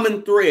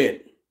common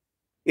thread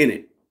in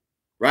it,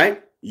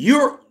 right?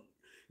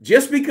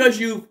 Just because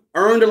you've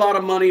earned a lot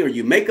of money or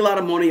you make a lot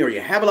of money or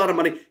you have a lot of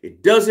money,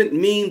 it doesn't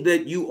mean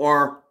that you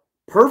are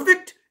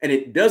perfect, and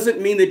it doesn't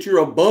mean that you're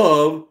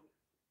above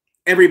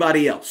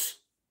everybody else.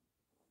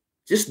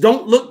 Just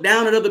don't look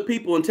down at other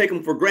people and take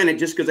them for granted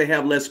just because they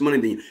have less money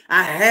than you.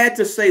 I had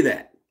to say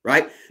that,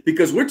 right?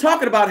 Because we're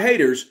talking about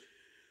haters,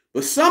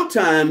 but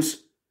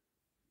sometimes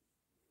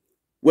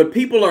what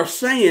people are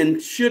saying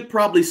should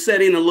probably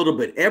set in a little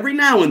bit every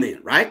now and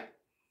then, right?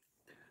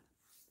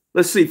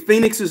 Let's see.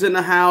 Phoenix is in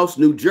the house.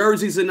 New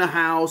Jersey's in the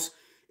house.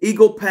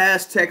 Eagle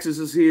Pass, Texas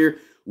is here.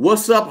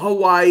 What's up,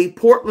 Hawaii?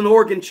 Portland,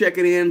 Oregon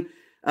checking in.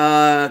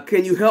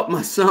 Can you help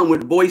my son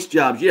with voice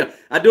jobs? Yeah,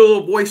 I do a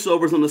little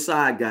voiceovers on the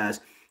side, guys.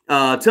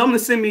 Tell them to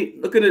send me,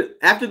 look at it,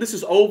 after this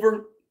is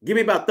over, give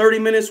me about 30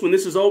 minutes when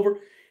this is over.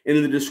 And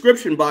in the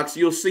description box,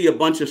 you'll see a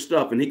bunch of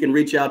stuff, and he can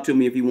reach out to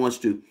me if he wants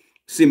to.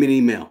 Send me an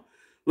email.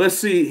 Let's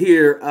see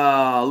here.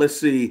 Let's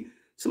see.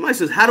 Somebody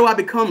says, how do I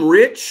become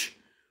rich?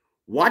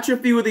 Watch a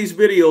few of these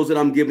videos that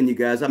I'm giving you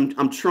guys.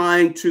 I'm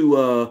trying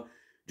to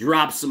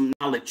drop some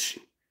knowledge.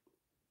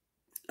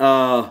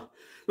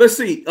 Let's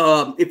see.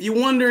 If you're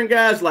wondering,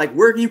 guys, like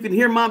where you can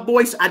hear my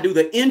voice, I do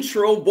the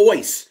intro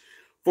voice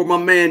for my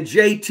man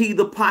JT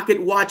the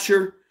Pocket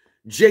Watcher,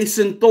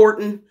 Jason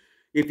Thornton.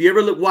 If you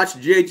ever watch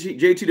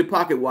JT the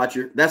Pocket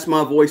Watcher, that's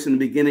my voice in the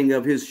beginning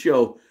of his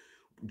show.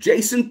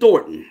 Jason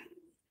Thornton.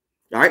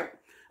 All right.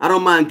 I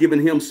don't mind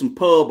giving him some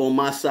pub on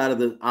my side of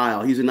the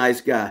aisle. He's a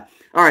nice guy.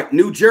 All right.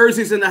 New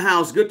Jersey's in the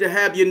house. Good to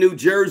have you. New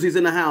Jersey's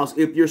in the house.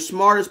 If you're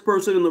smartest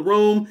person in the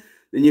room,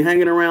 then you're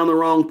hanging around the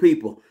wrong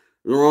people.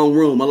 The wrong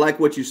room. I like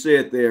what you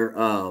said there,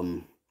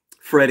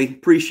 Freddie.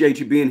 Appreciate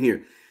you being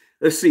here.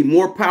 Let's see.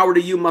 More power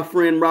to you, my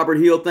friend Robert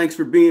Hill. Thanks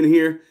for being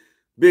here.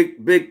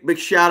 Big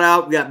shout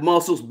out. We got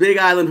Muscles, Big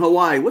Island,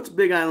 Hawaii. What's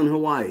Big Island,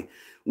 Hawaii?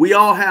 We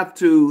all have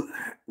to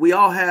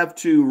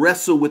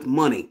wrestle with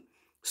money.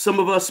 Some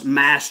of us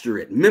master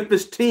it.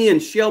 Memphis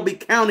 10, Shelby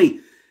County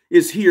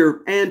is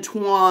here.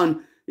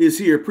 Antoine is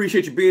here.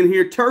 Appreciate you being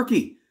here.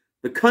 Turkey,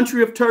 the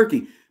country of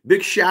Turkey.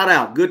 Big shout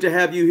out. Good to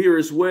have you here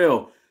as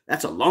well.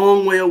 That's a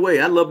long way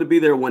away. I'd love to be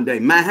there one day.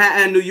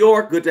 Manhattan, New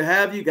York. Good to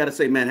have you. Got to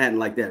say Manhattan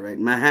like that, right?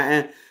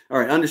 Manhattan. All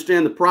right.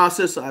 Understand the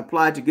process. I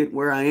applied to get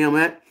where I am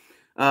at.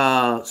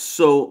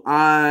 So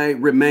I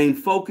remain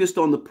focused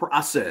on the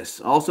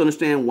process. I also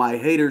understand why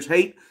haters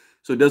hate.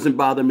 So it doesn't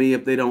bother me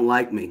if they don't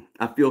like me.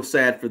 I feel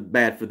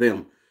bad for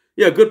them.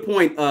 Yeah, good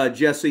point,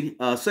 Jesse.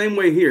 Same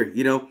way here.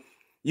 You know,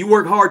 you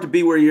work hard to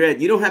be where you're at.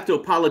 You don't have to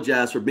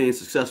apologize for being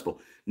successful.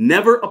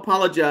 Never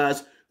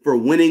apologize for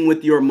winning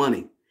with your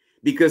money,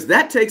 because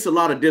that takes a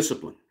lot of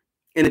discipline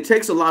and it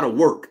takes a lot of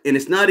work. And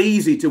it's not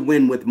easy to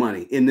win with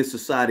money in this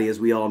society, as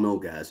we all know,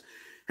 guys.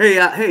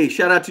 Hey,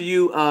 shout out to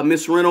you,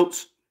 Miss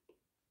Reynolds.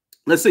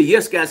 Let's see.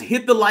 Yes, guys,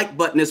 hit the like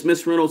button, as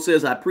Miss Reynolds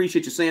says. I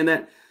appreciate you saying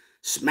that.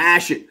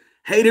 Smash it.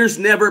 Haters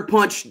never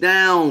punch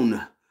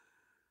down.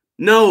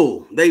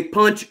 No, they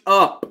punch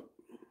up,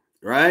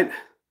 right?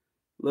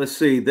 Let's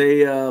see.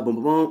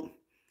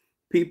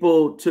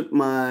 People took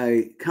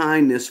my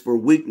kindness for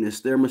weakness.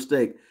 Their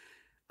mistake.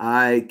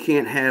 I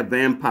can't have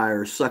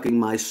vampires sucking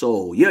my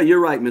soul. Yeah, you're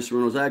right, Miss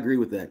Reynolds. I agree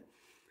with that.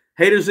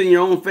 Haters in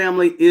your own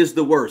family is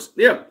the worst.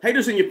 Yeah,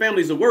 haters in your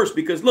family is the worst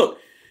because look,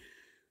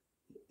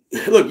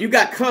 you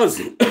got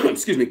cousins,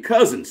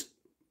 cousins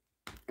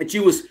that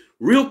you was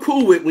real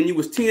cool with when you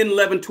was 10,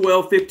 11,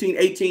 12, 15,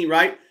 18,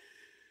 right?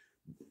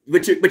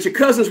 But your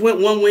cousins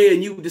went one way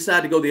and you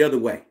decided to go the other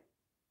way.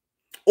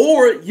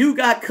 Or you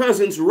got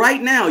cousins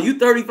right now. You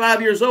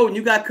 35 years old and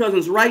you got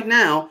cousins right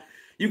now.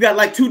 You got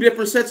like two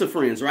different sets of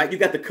friends, right? You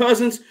got the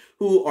cousins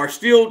who are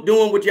still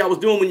doing what y'all was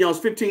doing when y'all was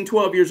 15,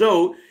 12 years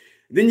old.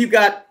 Then you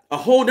got a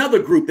whole other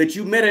group that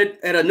you met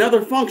at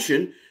another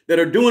function that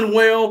are doing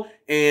well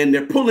and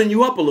they're pulling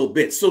you up a little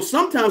bit. So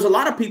sometimes a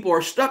lot of people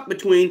are stuck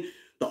between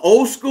the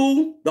old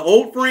school, the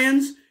old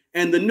friends,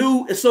 and the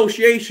new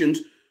associations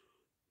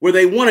where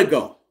they want to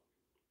go,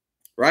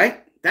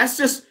 right? That's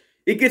just,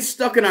 it gets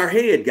stuck in our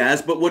head,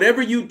 guys. But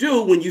whatever you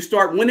do, when you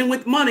start winning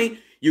with money,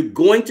 you're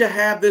going to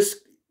have this.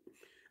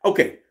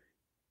 Okay,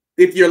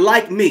 if you're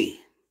like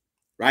me,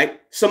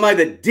 right? Somebody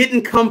that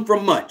didn't come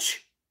from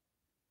much,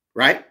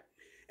 right?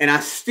 And I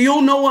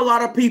still know a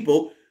lot of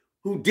people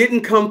who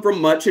didn't come from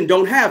much and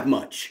don't have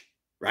much,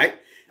 right?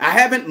 I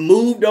haven't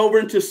moved over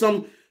into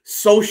some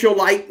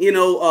socialite,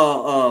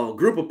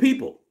 group of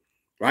people,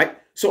 right?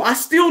 So I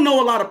still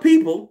know a lot of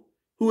people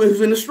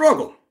who's in the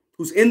struggle,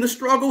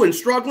 and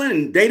struggling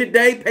and day to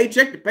day,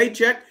 paycheck to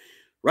paycheck,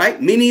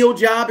 right? Menial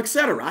job,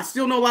 etc. I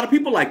still know a lot of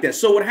people like that.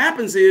 So what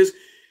happens is,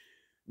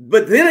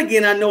 but then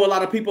again, I know a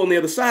lot of people on the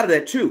other side of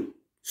that too.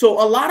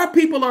 So a lot of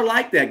people are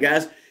like that,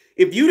 guys.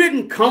 If you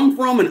didn't come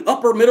from an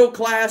upper middle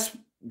class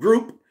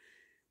group,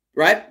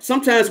 right?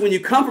 Sometimes when you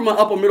come from an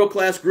upper middle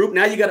class group,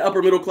 now you got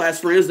upper middle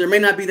class friends, there may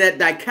not be that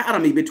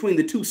dichotomy between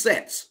the two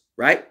sets,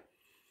 right?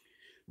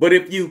 But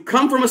if you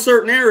come from a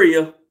certain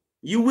area,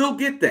 you will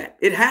get that.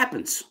 It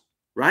happens,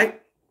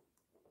 right?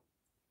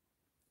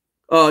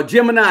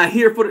 Gemini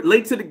here for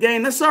late to the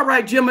game. That's all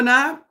right,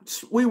 Gemini.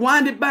 We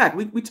wind it back.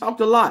 We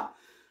talked a lot.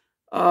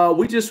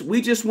 We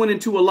just went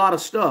into a lot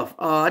of stuff.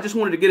 I just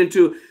wanted to get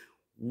into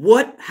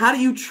how do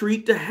you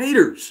treat the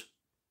haters,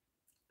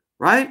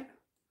 right?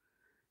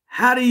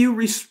 How do you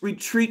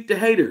retreat the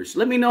haters?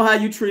 Let me know how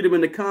you treat them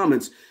in the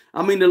comments.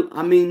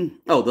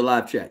 The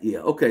live chat. Yeah.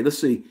 Okay. Let's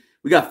see.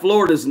 We got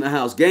Florida's in the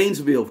house.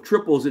 Gainesville,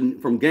 Triples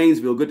from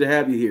Gainesville. Good to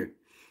have you here.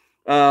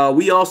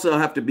 We also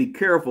have to be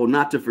careful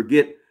not to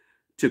forget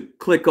to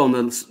click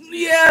on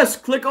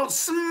click on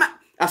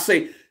I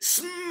say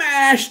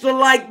smash the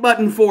like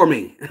button for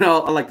me.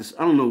 I like this.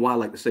 I don't know why I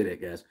like to say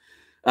that, guys.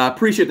 I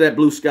appreciate that,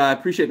 Blue Sky.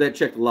 Appreciate that.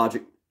 Check the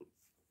logic.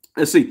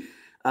 Let's see.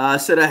 I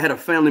said I had a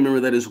family member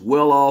that is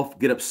well off,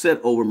 get upset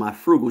over my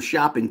frugal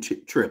shopping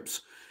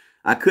trips.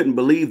 I couldn't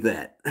believe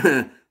that.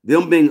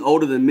 Them being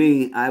older than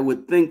me, I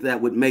would think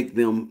that would make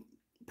them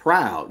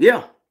proud.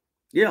 Yeah.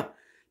 Yeah.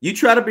 You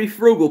try to be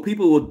frugal,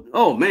 people will,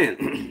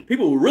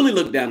 people will really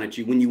look down at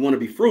you when you want to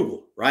be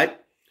frugal, right?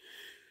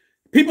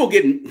 People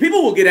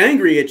will get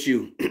angry at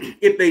you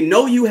if they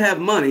know you have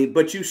money,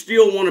 but you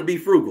still want to be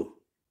frugal,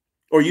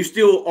 or you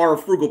still are a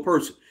frugal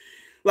person.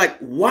 Like,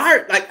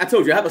 why? Like I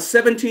told you, I have a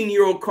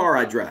 17-year-old car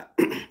I drive.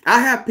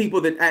 I have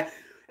people that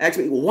ask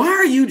me, why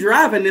are you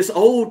driving this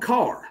old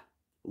car?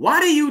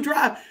 Why do you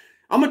drive?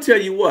 I'm going to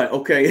tell you what,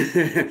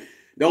 okay?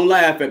 Don't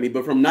laugh at me,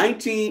 but from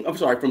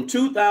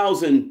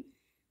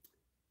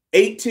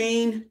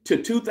 2018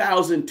 to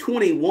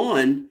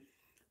 2021,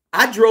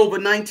 I drove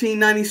a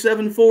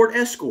 1997 Ford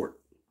Escort.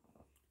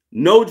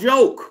 No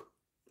joke.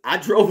 I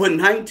drove a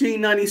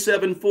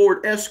 1997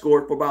 Ford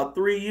Escort for about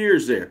 3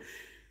 years there.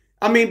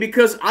 I mean,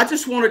 because I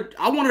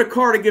wanted a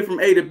car to get from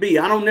A to B.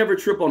 I don't never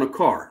trip on a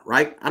car,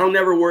 right? I don't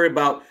never worry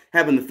about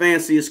having the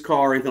fanciest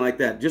car or anything like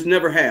that. Just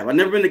never have. I've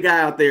never been the guy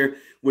out there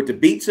with the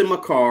beats in my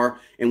car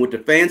and with the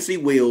fancy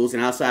wheels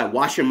and outside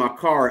washing my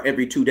car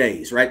every 2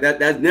 days, right?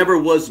 That never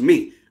was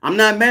me. I'm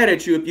not mad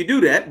at you if you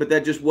do that, but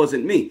that just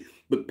wasn't me.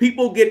 But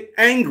people get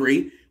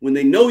angry when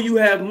they know you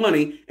have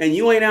money and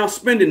you ain't out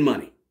spending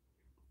money.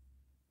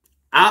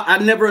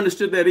 I've never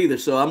understood that either,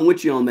 so I'm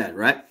with you on that,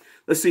 right?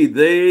 Let's see.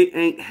 They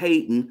ain't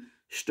hating.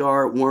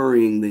 Start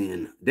worrying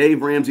then.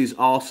 Dave Ramsey's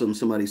awesome,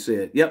 somebody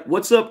said. Yep.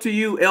 What's up to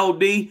you,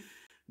 LD?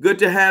 Good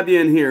to have you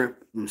in here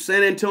from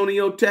San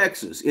Antonio,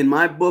 Texas. In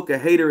my book, a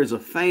hater is a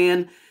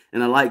fan,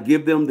 and I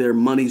give them their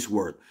money's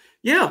worth.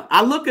 Yeah,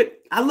 I look at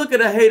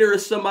a hater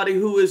as somebody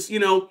who is,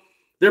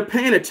 they're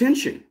paying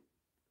attention,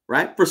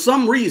 right? For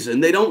some reason,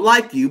 they don't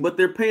like you, but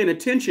they're paying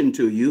attention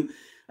to you.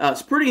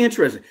 It's pretty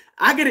interesting.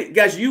 I get it,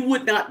 guys. You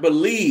would not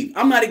believe.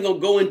 I'm not even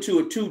going to go into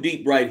it too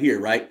deep right here,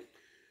 right?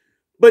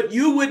 But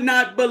you would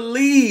not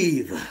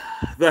believe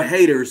the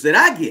haters that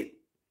I get.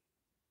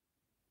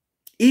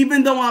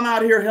 Even though I'm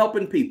out here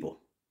helping people,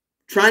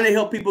 trying to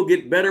help people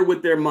get better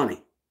with their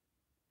money,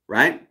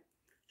 right?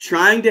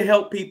 Trying to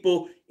help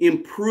people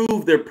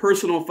improve their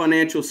personal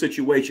financial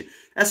situation.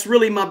 That's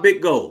really my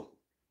big goal,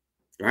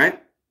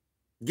 right?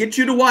 Get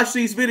you to watch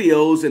these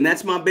videos, and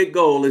that's my big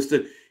goal is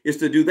to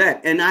do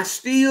that. And I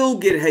still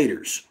get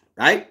haters,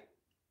 right?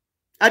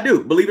 I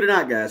do, believe it or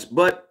not, guys.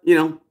 But,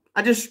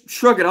 I just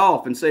shrug it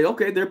off and say,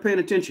 okay, they're paying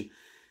attention.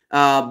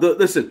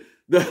 Listen,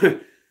 the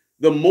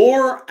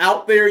more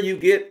out there you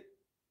get,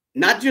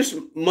 not just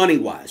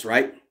money-wise,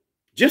 right?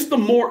 Just the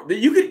more that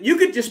you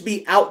could just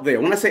be out there.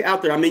 When I say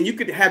out there, I mean you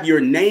could have your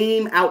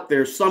name out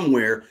there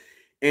somewhere,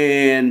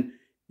 and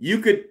you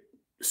could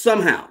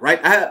somehow, right?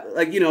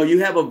 You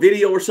have a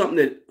video or something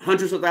that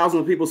hundreds of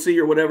thousands of people see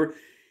or whatever.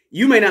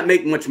 You may not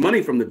make much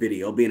money from the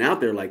video being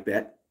out there like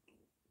that,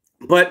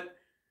 but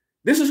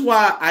this is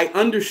why I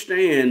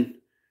understand.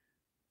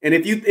 And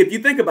if you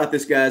think about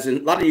this, guys, and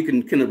a lot of you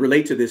can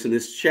relate to this in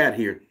this chat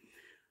here,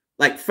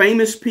 like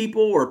famous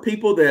people or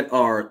people that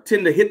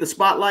tend to hit the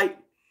spotlight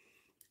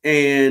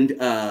and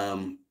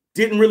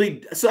didn't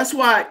really. So that's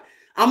why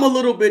I'm a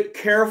little bit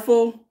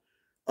careful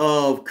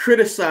of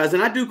criticizing.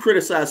 I do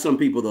criticize some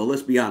people, though.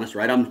 Let's be honest,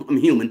 right? I'm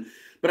human,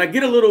 but I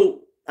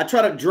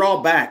try to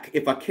draw back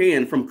if I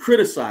can from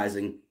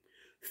criticizing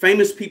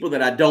famous people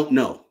that I don't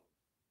know,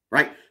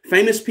 right?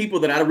 Famous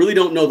people that I really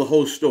don't know the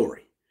whole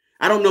story.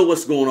 I don't know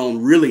what's going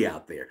on really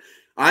out there.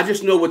 I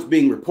just know what's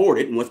being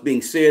reported and what's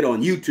being said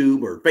on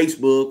YouTube or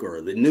Facebook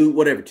or the new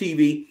whatever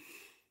TV.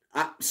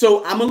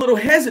 So I'm a little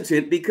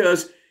hesitant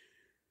because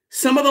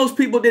some of those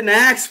people didn't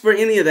ask for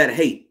any of that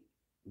hate.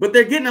 but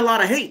they're getting a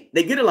lot of hate.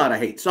 They get a lot of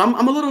hate. So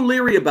I'm a little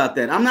leery about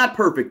that. I'm not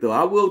perfect, though.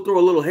 I will throw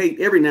a little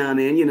hate every now and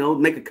then, you know,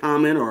 make a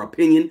comment or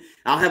opinion.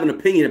 I'll have an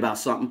opinion about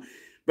something.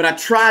 But I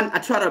try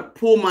to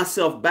pull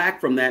myself back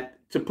from that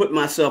to put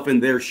myself in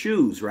their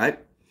shoes, right?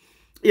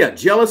 Yeah,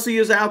 jealousy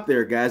is out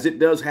there, guys. It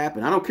does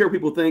happen. I don't care what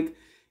people think.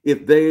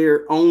 If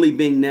they're only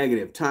being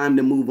negative, time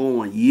to move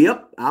on.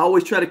 Yep, I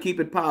always try to keep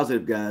it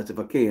positive, guys, if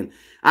I can.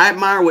 I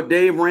admire what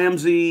Dave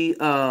Ramsey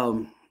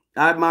has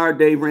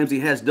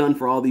done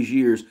for all these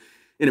years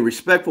in a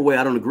respectful way.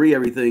 I don't agree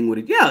everything with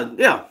it.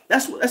 Yeah,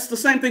 that's the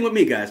same thing with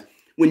me, guys.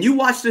 When you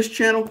watch this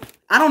channel,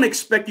 I don't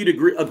expect you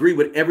to agree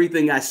with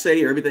everything I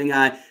say or everything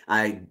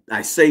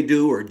I say,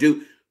 do, or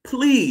do.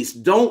 Please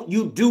don't.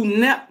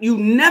 You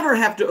never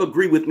have to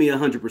agree with me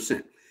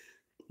 100%.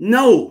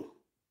 No.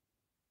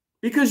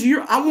 Because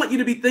I want you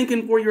to be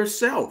thinking for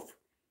yourself.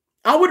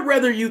 I would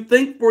rather you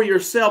think for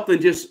yourself than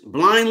just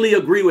blindly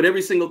agree with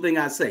every single thing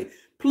I say.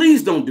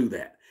 Please don't do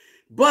that.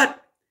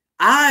 But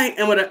I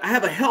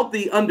have a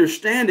healthy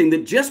understanding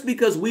that just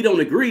because we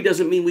don't agree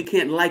doesn't mean we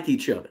can't like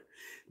each other.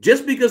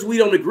 Just because we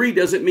don't agree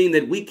doesn't mean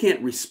that we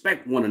can't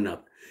respect one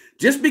another.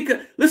 Just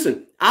because,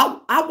 listen,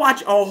 I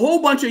watch a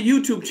whole bunch of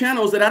YouTube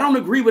channels that I don't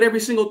agree with every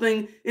single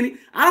thing.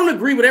 I don't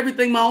agree with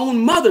everything my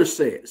own mother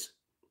says,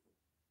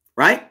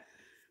 right?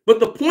 But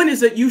the point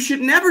is that you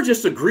should never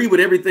just agree with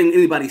everything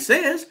anybody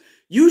says.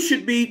 You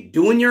should be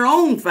doing your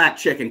own fact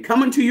checking,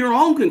 coming to your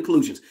own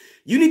conclusions.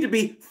 You need to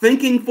be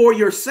thinking for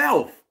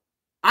yourself.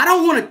 I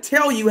don't want to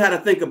tell you how to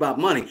think about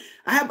money.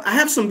 I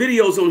have some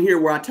videos on here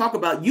where I talk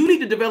about you need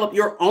to develop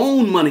your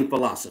own money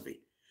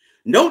philosophy.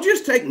 Don't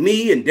just take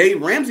me and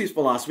Dave Ramsey's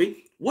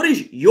philosophy. What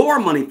is your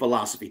money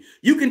philosophy?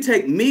 You can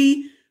take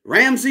me,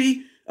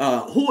 Ramsey,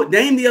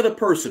 name the other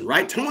person,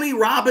 right? Tony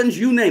Robbins,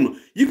 you name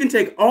them. You can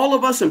take all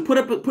of us and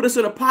put us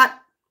in a pot,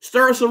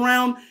 stir us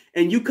around,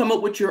 and you come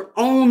up with your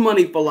own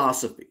money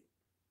philosophy.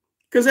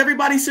 Because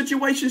everybody's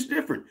situation is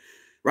different,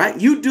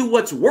 right? You do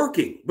what's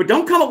working, but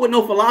don't come up with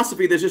no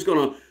philosophy that's just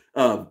going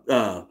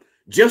to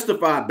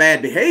justify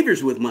bad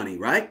behaviors with money,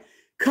 right?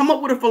 Come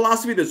up with a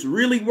philosophy that's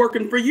really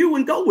working for you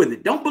and go with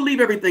it. Don't believe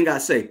everything I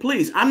say.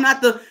 Please, I'm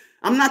not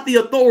the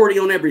authority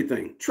on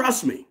everything.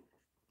 Trust me,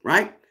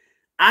 right?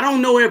 I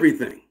don't know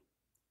everything,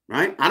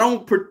 right? I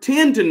don't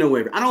pretend to know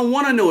everything. I don't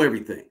want to know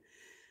everything.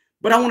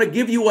 But I want to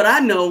give you what I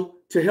know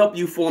to help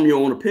you form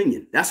your own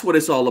opinion. That's what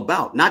it's all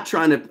about. Not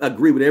trying to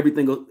agree with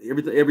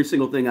every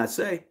single thing I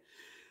say.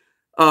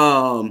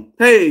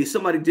 Hey,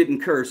 somebody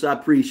didn't curse. I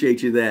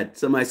appreciate you that.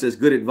 Somebody says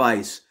good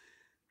advice.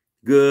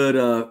 Good,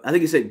 I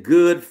think he said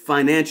good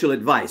financial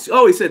advice.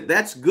 Oh, he said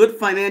that's good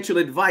financial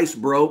advice,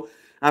 bro.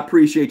 I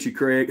appreciate you,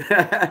 Craig.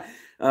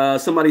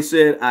 Somebody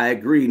said, I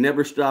agree.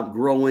 Never stop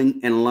growing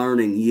and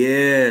learning.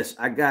 Yes,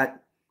 I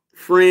got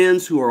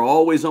friends who are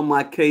always on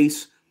my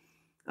case.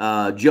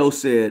 Joe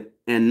said,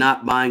 and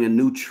not buying a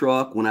new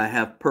truck when I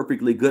have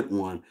perfectly good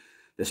one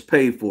that's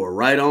paid for.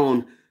 Right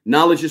on.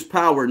 Knowledge is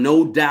power,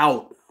 no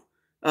doubt.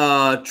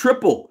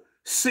 Triple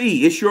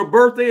C, it's your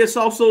birthday. It's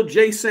also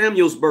Jay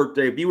Samuel's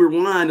birthday. If you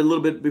rewind a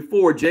little bit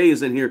before, Jay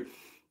is in here.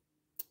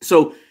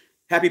 So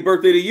happy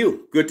birthday to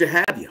you. Good to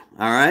have you.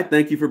 All right.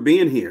 Thank you for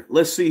being here.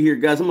 Let's see here,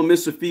 guys. I'm going to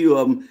miss a few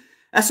of them.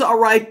 That's all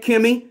right,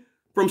 Kimmy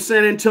from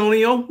San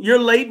Antonio. You're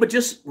late, but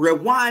just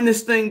rewind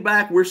this thing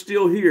back. We're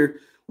still here.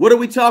 What are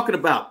we talking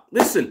about?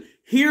 Listen,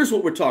 here's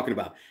what we're talking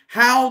about.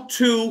 How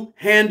to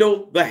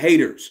handle the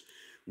haters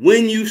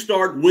when you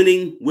start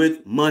winning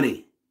with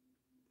money.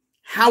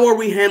 How are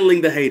we handling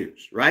the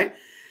haters, right?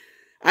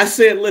 I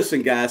said,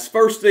 listen, guys,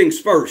 first things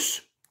first.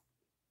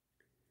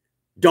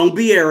 Don't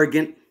be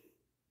arrogant,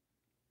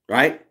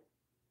 right?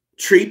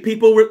 Treat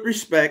people with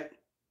respect,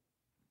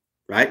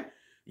 right?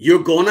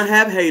 You're going to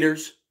have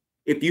haters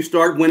if you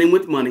start winning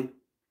with money.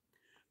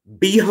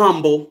 Be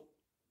humble.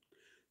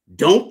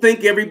 Don't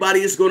think everybody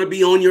is going to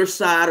be on your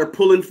side or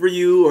pulling for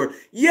you or,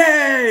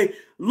 yay,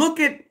 look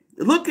at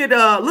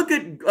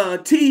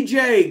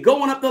TJ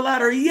going up the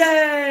ladder.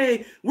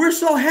 Yay, we're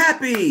so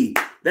happy.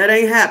 That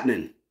ain't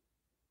happening.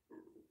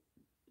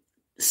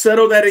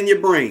 Settle that in your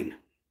brain,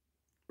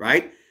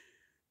 right?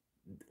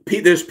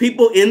 There's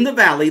people in the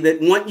valley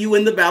that want you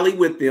in the valley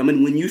with them.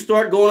 And when you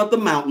start going up the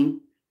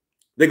mountain,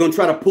 they're going to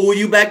try to pull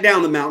you back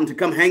down the mountain to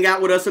come hang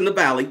out with us in the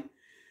valley.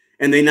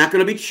 And they're not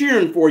going to be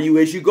cheering for you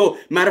as you go.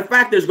 Matter of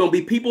fact, there's going to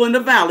be people in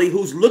the valley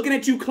who's looking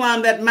at you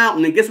climb that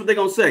mountain. And guess what they're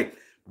going to say?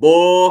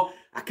 Boy,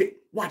 I can't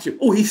watch him.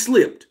 Oh, he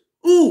slipped.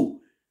 Ooh,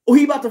 oh,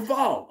 he about to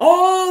fall.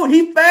 Oh,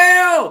 he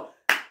fell.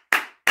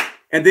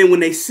 And then when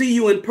they see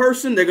you in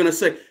person, they're going to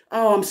say,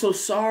 oh, I'm so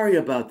sorry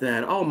about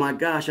that. Oh, my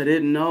gosh, I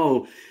didn't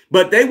know.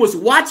 But they was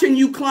watching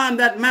you climb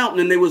that mountain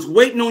and they was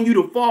waiting on you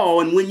to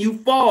fall. And when you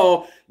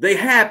fall, they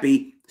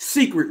happy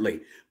secretly.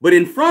 But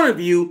in front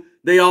of you,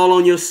 they all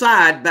on your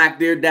side back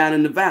there down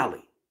in the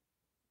valley,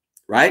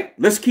 right?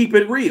 Let's keep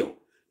it real.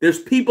 There's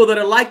people that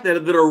are like that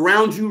are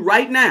around you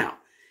right now.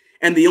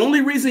 And the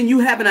only reason you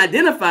haven't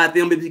identified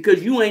them is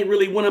because you ain't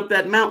really went up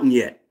that mountain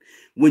yet.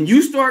 When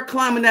you start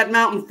climbing that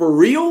mountain for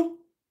real,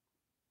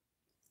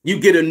 you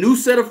get a new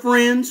set of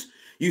friends.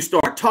 You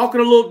start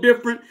talking a little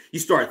different. You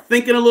start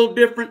thinking a little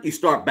different. You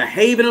start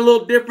behaving a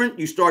little different.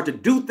 You start to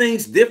do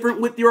things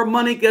different with your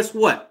money. Guess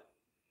what?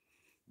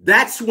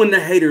 That's when the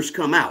haters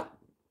come out.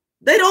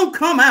 They don't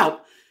come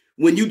out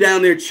when you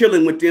down there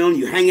chilling with them,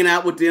 you hanging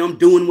out with them,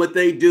 doing what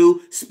they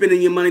do,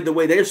 spending your money the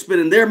way they're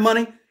spending their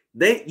money.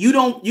 You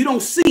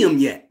don't see them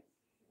yet.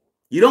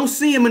 You don't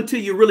see them until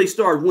you really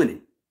start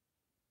winning.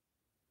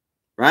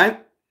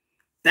 Right?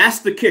 That's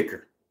the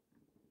kicker.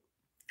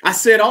 I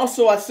said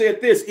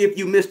this, if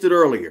you missed it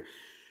earlier,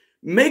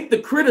 make the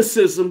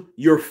criticism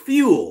your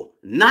fuel,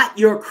 not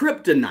your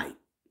kryptonite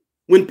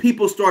when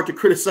people start to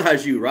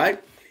criticize you,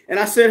 right? And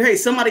I said, hey,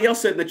 somebody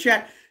else said in the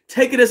chat,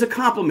 take it as a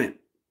compliment,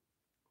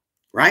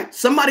 right?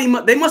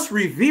 They must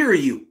revere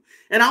you.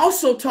 And I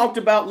also talked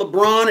about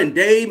LeBron and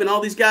Dave and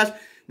all these guys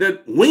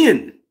that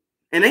win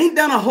and ain't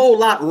done a whole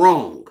lot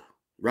wrong,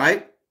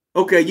 right?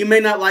 Okay, you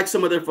may not like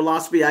some of their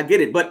philosophy, I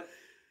get it, but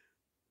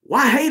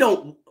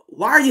why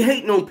are you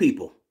hating on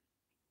people?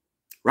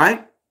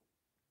 Right?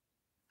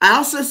 I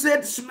also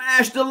said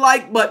smash the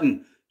like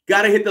button.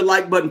 Got to hit the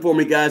like button for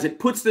me, guys. It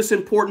puts this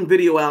important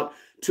video out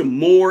to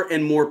more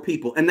and more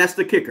people. And that's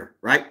the kicker,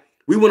 right?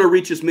 We want to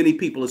reach as many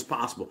people as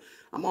possible.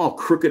 I'm all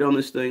crooked on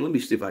this thing. Let me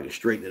see if I can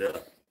straighten it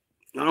up.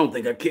 I don't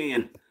think I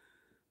can.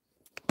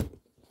 I'm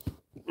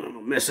going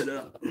to mess it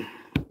up.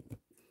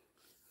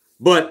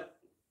 But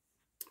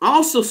I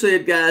also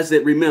said, guys,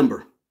 that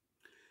remember,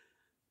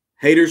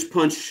 haters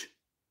punch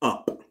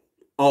up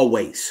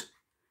always.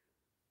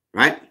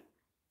 Right?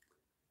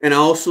 And I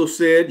also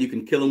said you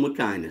can kill them with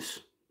kindness.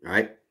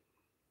 Right?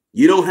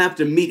 You don't have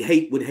to meet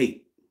hate with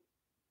hate.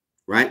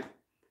 Right?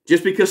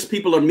 Just because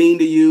people are mean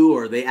to you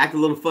or they act a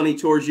little funny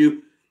towards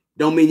you,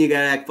 don't mean you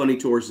got to act funny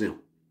towards them.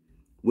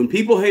 When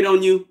people hate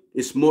on you,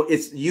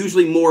 it's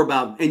usually more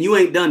about, and you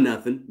ain't done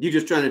nothing. You're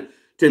just trying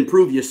to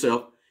improve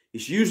yourself.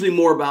 It's usually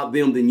more about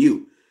them than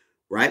you.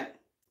 Right?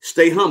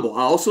 Stay humble.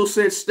 I also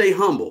said stay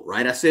humble.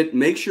 Right? I said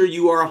make sure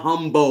you are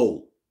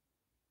humble.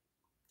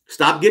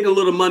 Stop getting a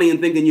little money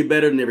and thinking you're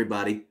better than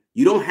everybody.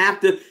 You don't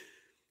have to.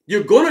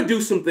 You're going to do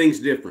some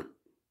things different.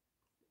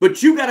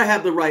 But you got to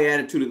have the right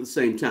attitude at the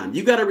same time.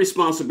 You got a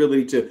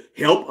responsibility to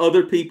help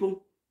other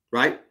people,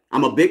 right?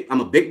 I'm a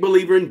big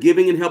believer in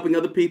giving and helping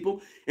other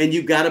people. And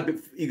you got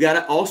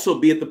to also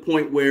be at the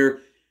point where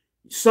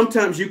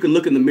sometimes you can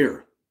look in the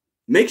mirror.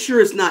 Make sure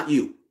it's not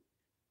you.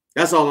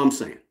 That's all I'm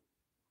saying,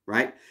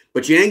 right?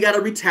 But you ain't got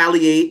to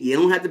retaliate. You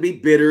don't have to be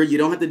bitter. You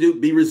don't have to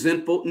be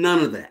resentful. None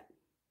of that,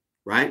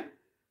 right?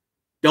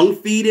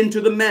 Don't feed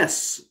into the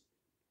mess,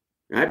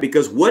 right?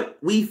 Because what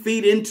we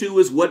feed into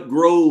is what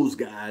grows,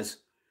 guys,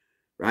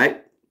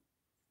 right?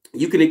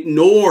 You can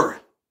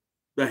ignore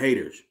the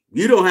haters.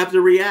 You don't have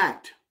to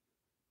react,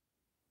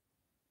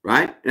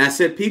 right? And I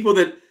said people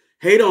that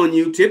hate on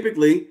you,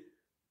 typically,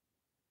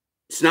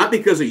 it's not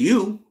because of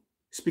you.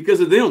 It's because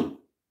of them,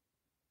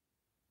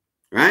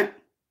 right?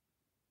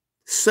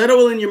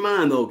 Settle in your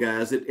mind, though,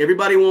 guys, that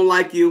everybody won't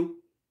like you.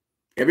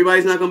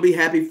 Everybody's not going to be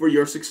happy for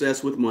your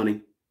success with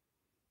money.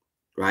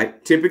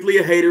 Right? Typically,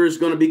 a hater is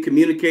going to be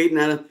communicating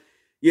out of,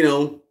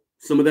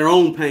 some of their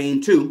own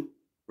pain too.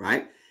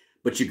 Right?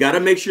 But you got to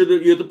make sure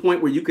that you're at the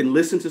point where you can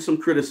listen to some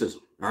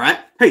criticism. All right?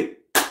 Hey,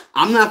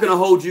 I'm not going to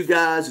hold you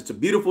guys. It's a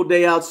beautiful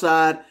day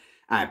outside.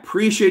 I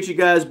appreciate you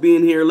guys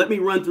being here. Let me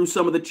run through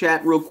some of the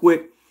chat real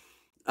quick.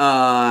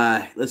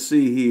 Let's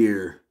see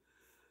here.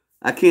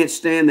 I can't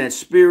stand that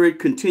spirit.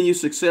 Continue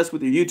success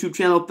with your YouTube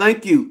channel.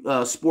 Thank you,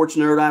 Sports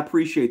Nerd. I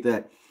appreciate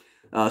that.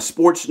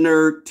 Sports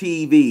Nerd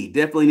TV.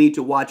 Definitely need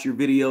to watch your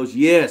videos.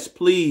 Yes,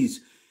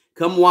 please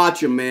come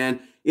watch them,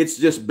 man. It's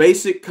just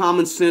basic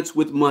common sense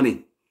with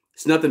money.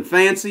 It's nothing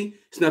fancy.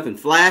 It's nothing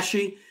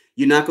flashy.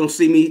 You're not going to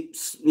see me,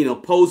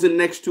 posing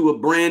next to a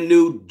brand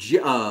new,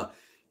 I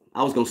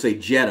was going to say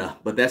Jetta,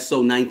 but that's so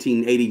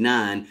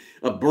 1989.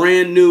 A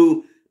brand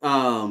new,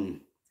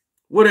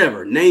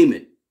 whatever, name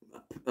it.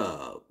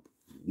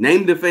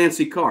 Name the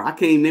fancy car. I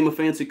can't even name a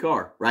fancy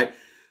car, right?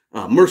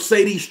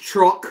 Mercedes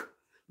truck.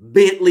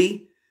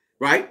 Bentley,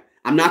 right?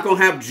 I'm not going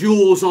to have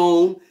jewels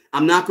on.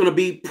 I'm not going to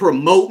be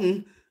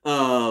promoting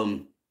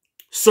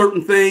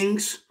certain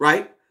things,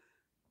 right?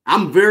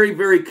 I'm very,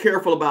 very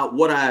careful about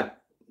what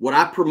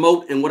I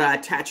promote and what I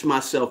attach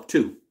myself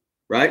to,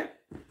 right?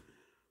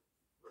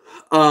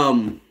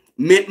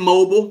 Mint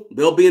Mobile,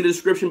 they'll be in the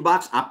description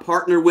box. I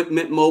partner with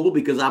Mint Mobile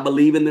because I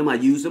believe in them. I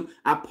use them.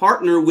 I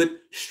partner with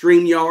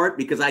StreamYard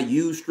because I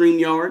use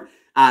StreamYard.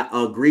 I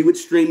agree with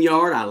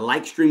StreamYard. I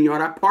like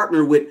StreamYard. I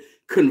partner with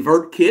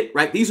ConvertKit,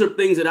 right? These are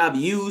things that I've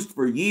used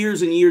for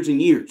years and years and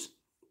years.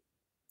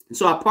 And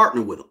so I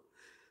partner with them,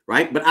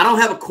 right? But I don't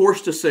have a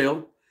course to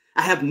sell.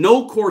 I have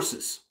no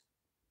courses.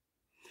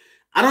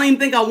 I don't even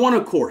think I want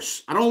a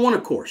course. I don't want a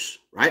course,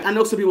 right? I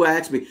know some people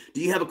ask me, do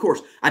you have a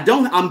course?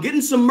 I'm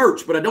getting some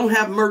merch, but I don't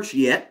have merch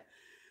yet.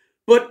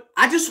 But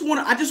my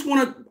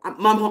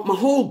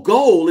whole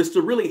goal is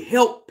to really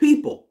help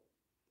people,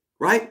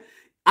 right?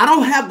 I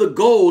don't have the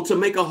goal to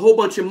make a whole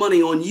bunch of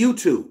money on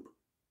YouTube.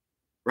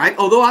 Right?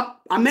 Although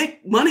I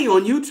make money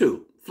on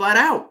YouTube, flat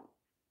out.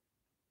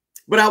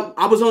 But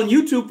I was on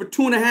YouTube for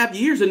 2.5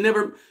 years and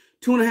never,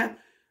 2.5,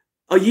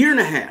 a year and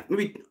a half,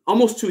 maybe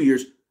almost 2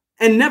 years,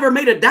 and never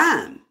made a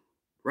dime,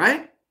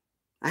 right?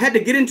 I had to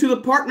get into the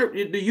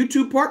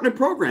YouTube partner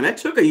program. That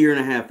took a year and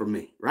a half for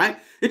me, right?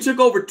 It took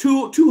over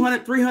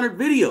 200, 300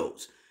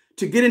 videos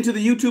to get into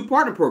the YouTube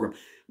partner program.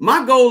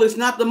 My goal is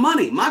not the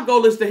money. My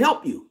goal is to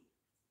help you,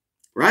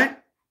 right?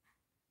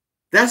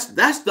 That's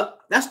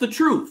the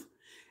truth.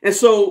 And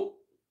so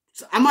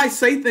I might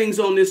say things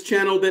on this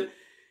channel that,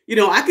 you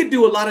know, I could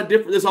do a lot of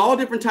different, there's all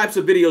different types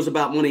of videos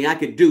about money I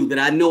could do that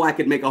I know I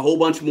could make a whole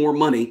bunch more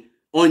money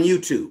on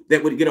YouTube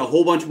that would get a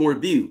whole bunch more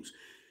views.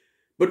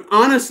 But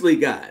honestly,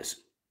 guys,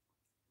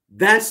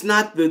 that's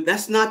not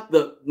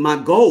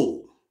my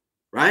goal,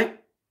 right?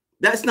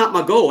 That's not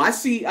my goal. I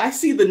see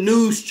the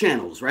news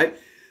channels, right?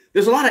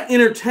 There's a lot of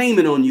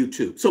entertainment on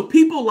YouTube. So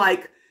people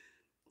like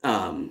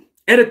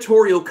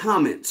editorial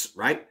comments,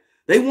 right?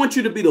 They want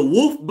you to be the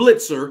Wolf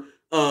Blitzer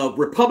of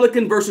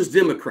Republican versus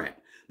Democrat.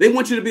 They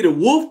want you to be the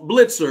Wolf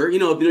Blitzer. You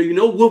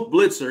know Wolf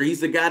Blitzer.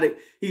 He's the guy that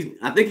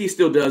I think he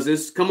still does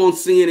this. Come on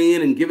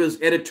CNN and give us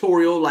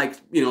editorial like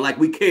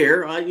we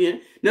care. Yeah,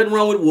 nothing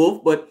wrong with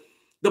Wolf, but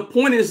the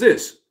point is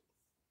this.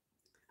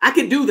 I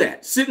could do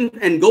that, sit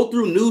and go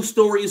through news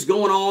stories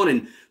going on,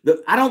 and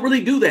I don't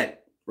really do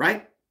that,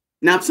 right?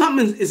 Now, if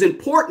something is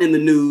important in the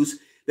news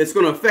that's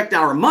going to affect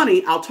our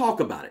money, I'll talk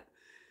about it.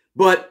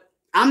 But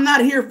I'm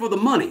not here for the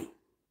money,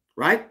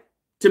 right?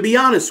 To be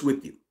honest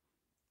with you.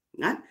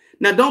 Right?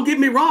 Now, don't get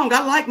me wrong.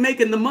 I like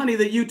making the money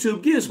that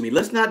YouTube gives me.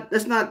 Let's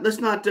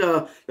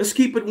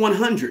keep it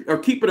 100 or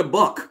keep it a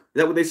buck. Is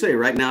that what they say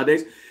right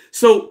nowadays?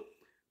 So,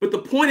 but the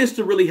point is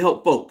to really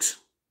help folks.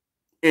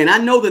 And I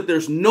know that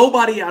there's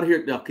nobody out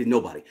here, okay,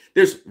 nobody.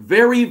 There's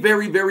very,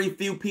 very, very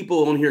few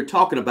people on here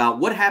talking about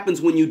what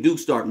happens when you do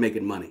start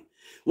making money.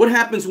 What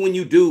happens when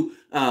you do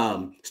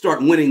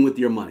start winning with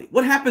your money?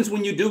 What happens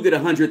when you do get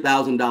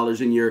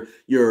 $100,000 in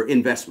your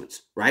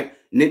investments, right?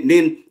 And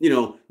then, you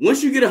know,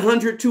 once you get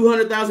 100,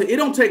 200,000, it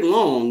don't take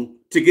long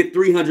to get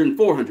 300 and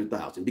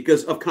 400,000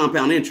 because of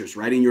compound interest,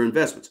 right, in your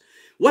investments.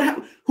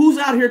 Who's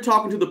out here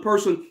talking to the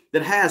person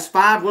that has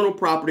 5 rental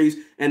properties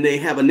and they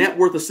have a net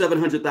worth of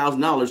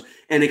 $700,000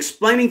 and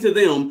explaining to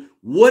them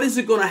what's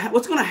going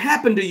to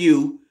happen to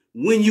you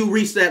when you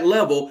reach that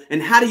level,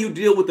 and how do you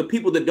deal with the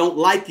people that don't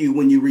like you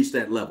when you reach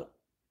that level?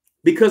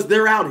 Because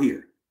they're out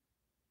here.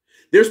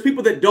 There's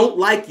people that don't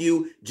like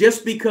you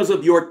just because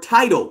of your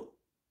title,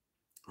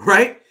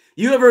 right? Have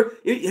you ever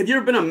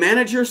been a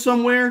manager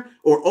somewhere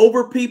or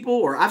over people?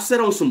 Or I've sat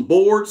on some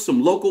boards,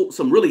 some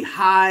really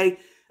high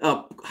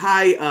up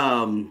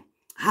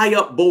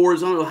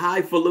boards. I don't know, how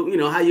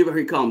you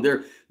ever call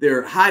them.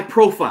 They're high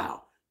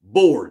profile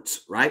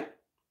boards, right?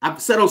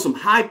 I've sat on some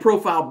high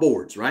profile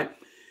boards, right?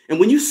 And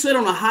when you sit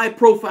on a high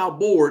profile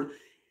board,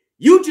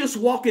 you just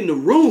walk in the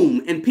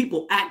room and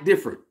people act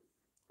different,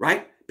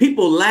 right?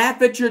 People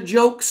laugh at your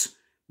jokes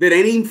that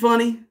ain't even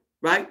funny,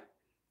 right?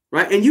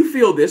 Right. And you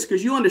feel this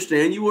because you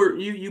understand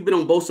you've been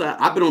on both sides.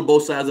 I've been on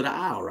both sides of the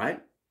aisle,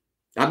 right?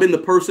 I've been the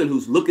person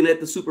who's looking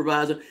at the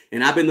supervisor,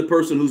 and I've been the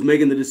person who's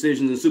making the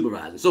decisions and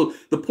supervising. So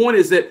the point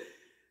is that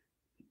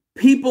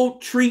people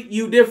treat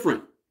you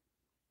different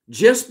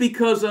just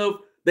because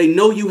they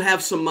know you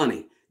have some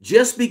money.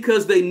 Just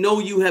because they know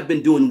you have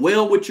been doing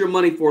well with your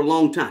money for a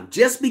long time.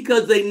 Just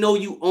because they know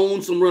you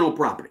own some rental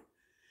property.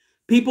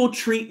 People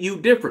treat you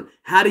different.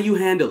 How do you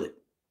handle it?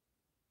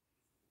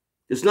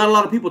 There's not a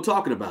lot of people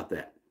talking about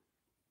that.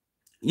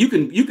 You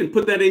can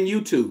put that in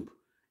YouTube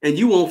and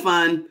you won't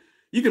find,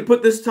 you can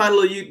put this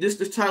title of this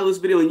title of this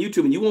video in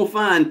YouTube and you won't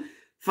find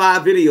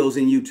 5 videos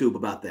in YouTube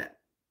about that.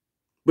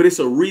 But it's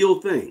a real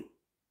thing.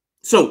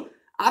 So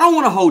I don't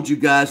want to hold you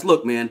guys.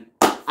 Look, man.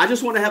 I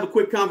just want to have a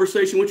quick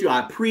conversation with you.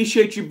 I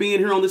appreciate you being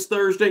here on this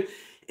Thursday.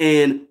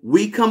 And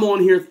we come on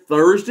here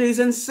Thursdays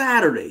and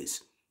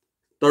Saturdays.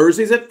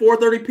 Thursdays at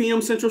 4:30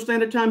 p.m. Central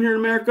Standard Time here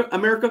in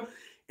America.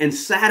 And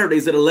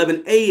Saturdays at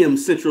 11 a.m.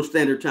 Central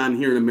Standard Time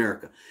here in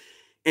America.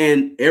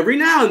 And every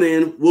now and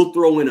then, we'll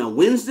throw in a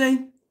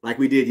Wednesday, like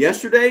we did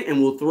yesterday,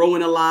 and we'll throw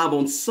in a live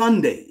on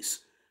Sundays,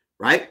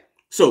 right?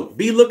 So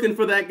be looking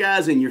for that,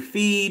 guys, in your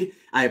feed.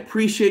 I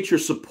appreciate your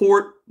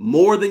support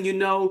more than you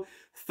know.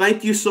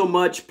 Thank you so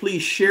much.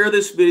 Please share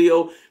this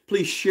video.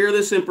 Please share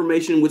this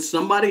information with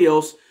somebody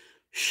else.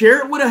 Share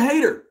it with a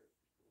hater.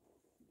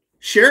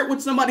 Share it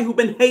with somebody who's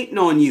been hating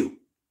on you,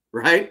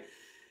 right?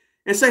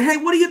 And say, hey,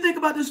 what do you think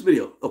about this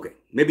video? Okay,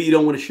 maybe you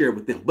don't want to share it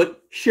with them,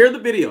 but share the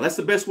video. That's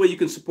the best way you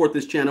can support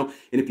this channel.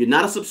 And if you're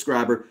not a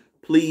subscriber,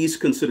 please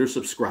consider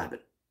subscribing.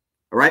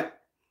 All right?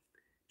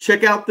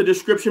 Check out the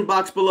description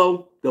box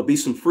below. There'll be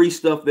some free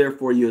stuff there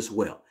for you as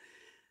well.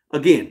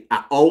 Again,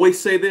 I always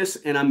say this,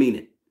 and I mean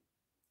it.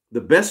 The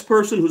best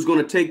person who's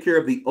going to take care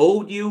of the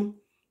old you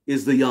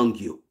is the young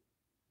you.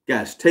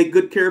 Guys, take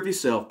good care of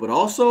yourself, but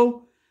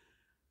also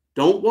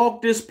don't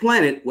walk this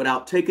planet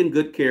without taking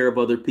good care of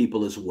other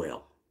people as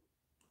well.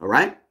 All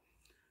right?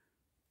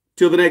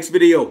 Till the next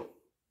video.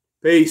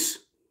 Peace.